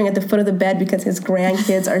whispering at the foot of the bed because his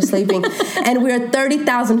grandkids are sleeping. And we're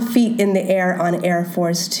 30,000 feet in the air on Air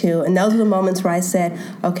Force 2. And those were the moments where I said,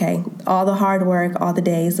 okay, all the hard work, all the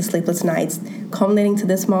days, the sleepless nights, culminating to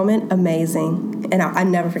this moment, amazing. And I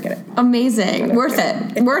never forget it. Amazing. Worth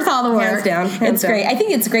it. Worth all the work. Hands down. It's great. I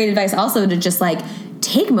think it's great advice also to just like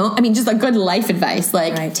take just a good life advice.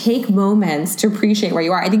 Like take moments to appreciate where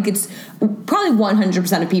you are. I think it's probably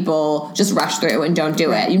 100% of people just rush through and don't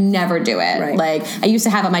do it. You never do it. Right. Like I used to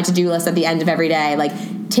have on my to-do list at the end of every day, like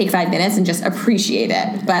take 5 minutes and just appreciate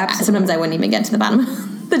it. But sometimes I wouldn't even get to the bottom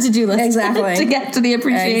of the to-do list to get to the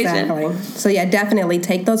appreciation. Exactly. So yeah, definitely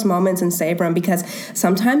take those moments and savor them, because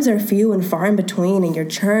sometimes they're few and far in between, and you're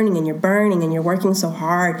churning and you're burning and you're working so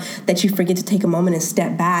hard that you forget to take a moment and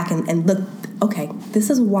step back and look, okay, this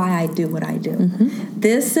is why I do what I do. Mm-hmm.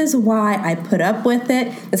 This is why I put up with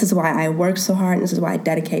it. This is why I work so hard, and this is why I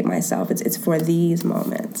dedicate myself. It's for these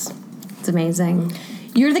moments. It's amazing.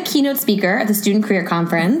 You're the keynote speaker at the Student Career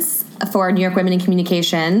Conference for New York Women in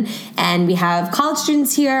Communication, and we have college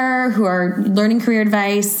students here who are learning career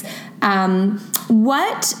advice.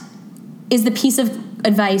 What is the piece of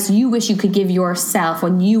advice you wish you could give yourself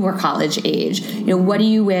when you were college age? What do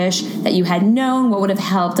you wish that you had known? What would have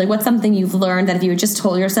helped? Like, what's something you've learned that if you had just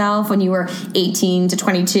told yourself when you were 18 to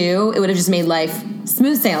 22, it would have just made life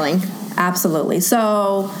smooth sailing? Absolutely.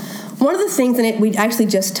 So one of the things, and we actually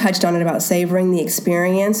just touched on it about savoring the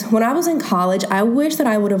experience. When I was in college, I wish that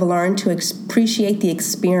I would have learned to appreciate the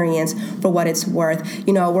experience for what it's worth.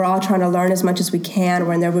 We're all trying to learn as much as we can.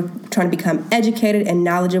 We're trying to become educated and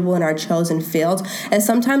knowledgeable in our chosen fields. And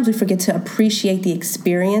sometimes we forget to appreciate the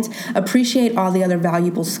experience, appreciate all the other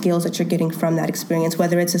valuable skills that you're getting from that experience,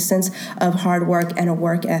 whether it's a sense of hard work and a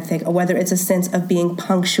work ethic, or whether it's a sense of being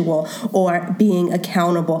punctual or being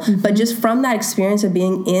accountable. Mm-hmm. But just from that experience of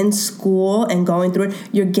being in school and going through it,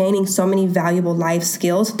 you're gaining so many valuable life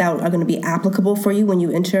skills that are going to be applicable for you when you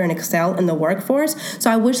enter and excel in the workforce. So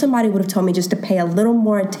I wish somebody would have told me just to pay a little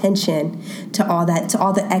more attention to all that, to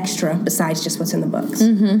all the extra besides just what's in the books.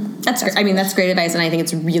 Mm-hmm. That's great. That's great advice, and I think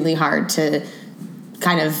it's really hard to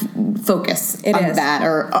kind of focus on that,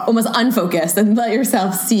 or almost unfocus, and let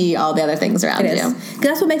yourself see all the other things around you. Because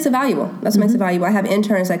that's what makes it valuable. That's what makes it valuable. I have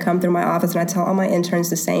interns that come through my office, and I tell all my interns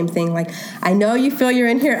the same thing. Like, I know you feel you're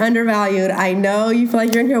in here undervalued. I know you feel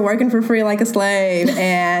like you're in here working for free like a slave.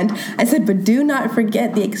 And I said, but do not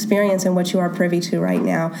forget the experience and what you are privy to right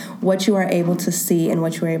now, what you are able to see and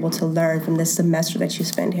what you are able to learn from this semester that you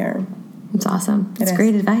spend here. It's awesome. It's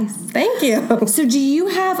great advice. Thank you. So do you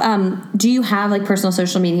have like personal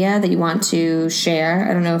social media that you want to share?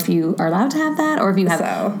 I don't know if you are allowed to have that, or if you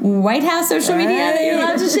have White House social media that you're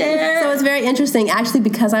allowed to share. So it's very interesting. Actually,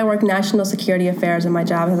 because I work national security affairs and my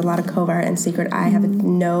job has a lot of covert and secret, I have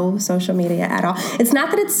no social media at all. It's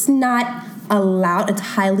not that it's not allowed, it's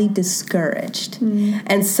highly discouraged.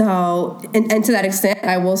 And so, and to that extent,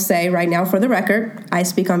 I will say right now, for the record, I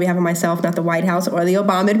speak on behalf of myself, not the White House or the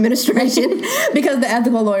Obama administration, because the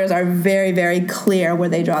ethical lawyers are very, very clear where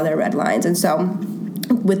they draw their red lines. And so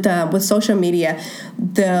with social media,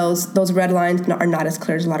 those red lines are not as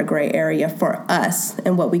clear. There's a lot of gray area for us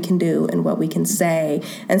and what we can do and what we can say.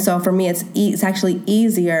 And so for me, it's actually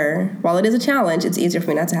easier. While it is a challenge, it's easier for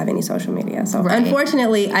me not to have any social media. So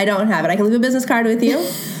unfortunately, I don't have it. I can leave a business card with you,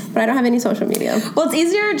 but I don't have any social media. Well, it's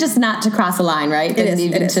easier just not to cross a line, right? It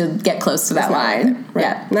is to get close to that line. Right.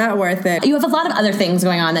 Yeah, not worth it. You have a lot of other things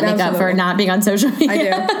going on that make up for not being on social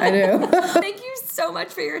media. I do. Thank you so much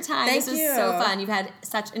for your time. This was so fun. You've had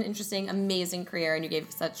such an interesting, amazing career, and you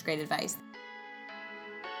gave such great advice.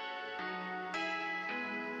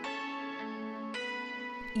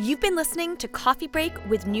 You've been listening to Coffee Break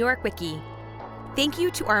with New York Wiki. Thank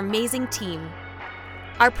you to our amazing team.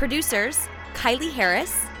 Our producers, Kylie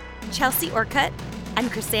Harris, Chelsea Orcutt,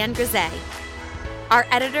 and Chrisanne Grisey. Our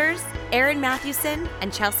editors, Aaron Mathewson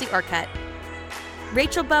and Chelsea Orcutt.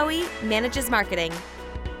 Rachel Bowie manages marketing.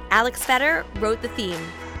 Alex Fetter wrote the theme.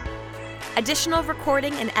 Additional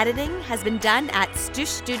recording and editing has been done at Stush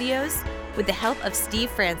Studios with the help of Steve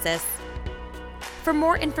Francis. For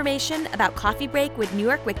more information about Coffee Break with New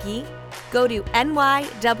York Wiki, go to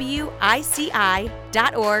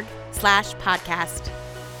nywici.org/podcast.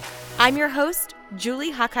 I'm your host,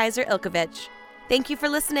 Julie Hochheiser Ilkovich. Thank you for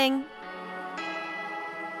listening.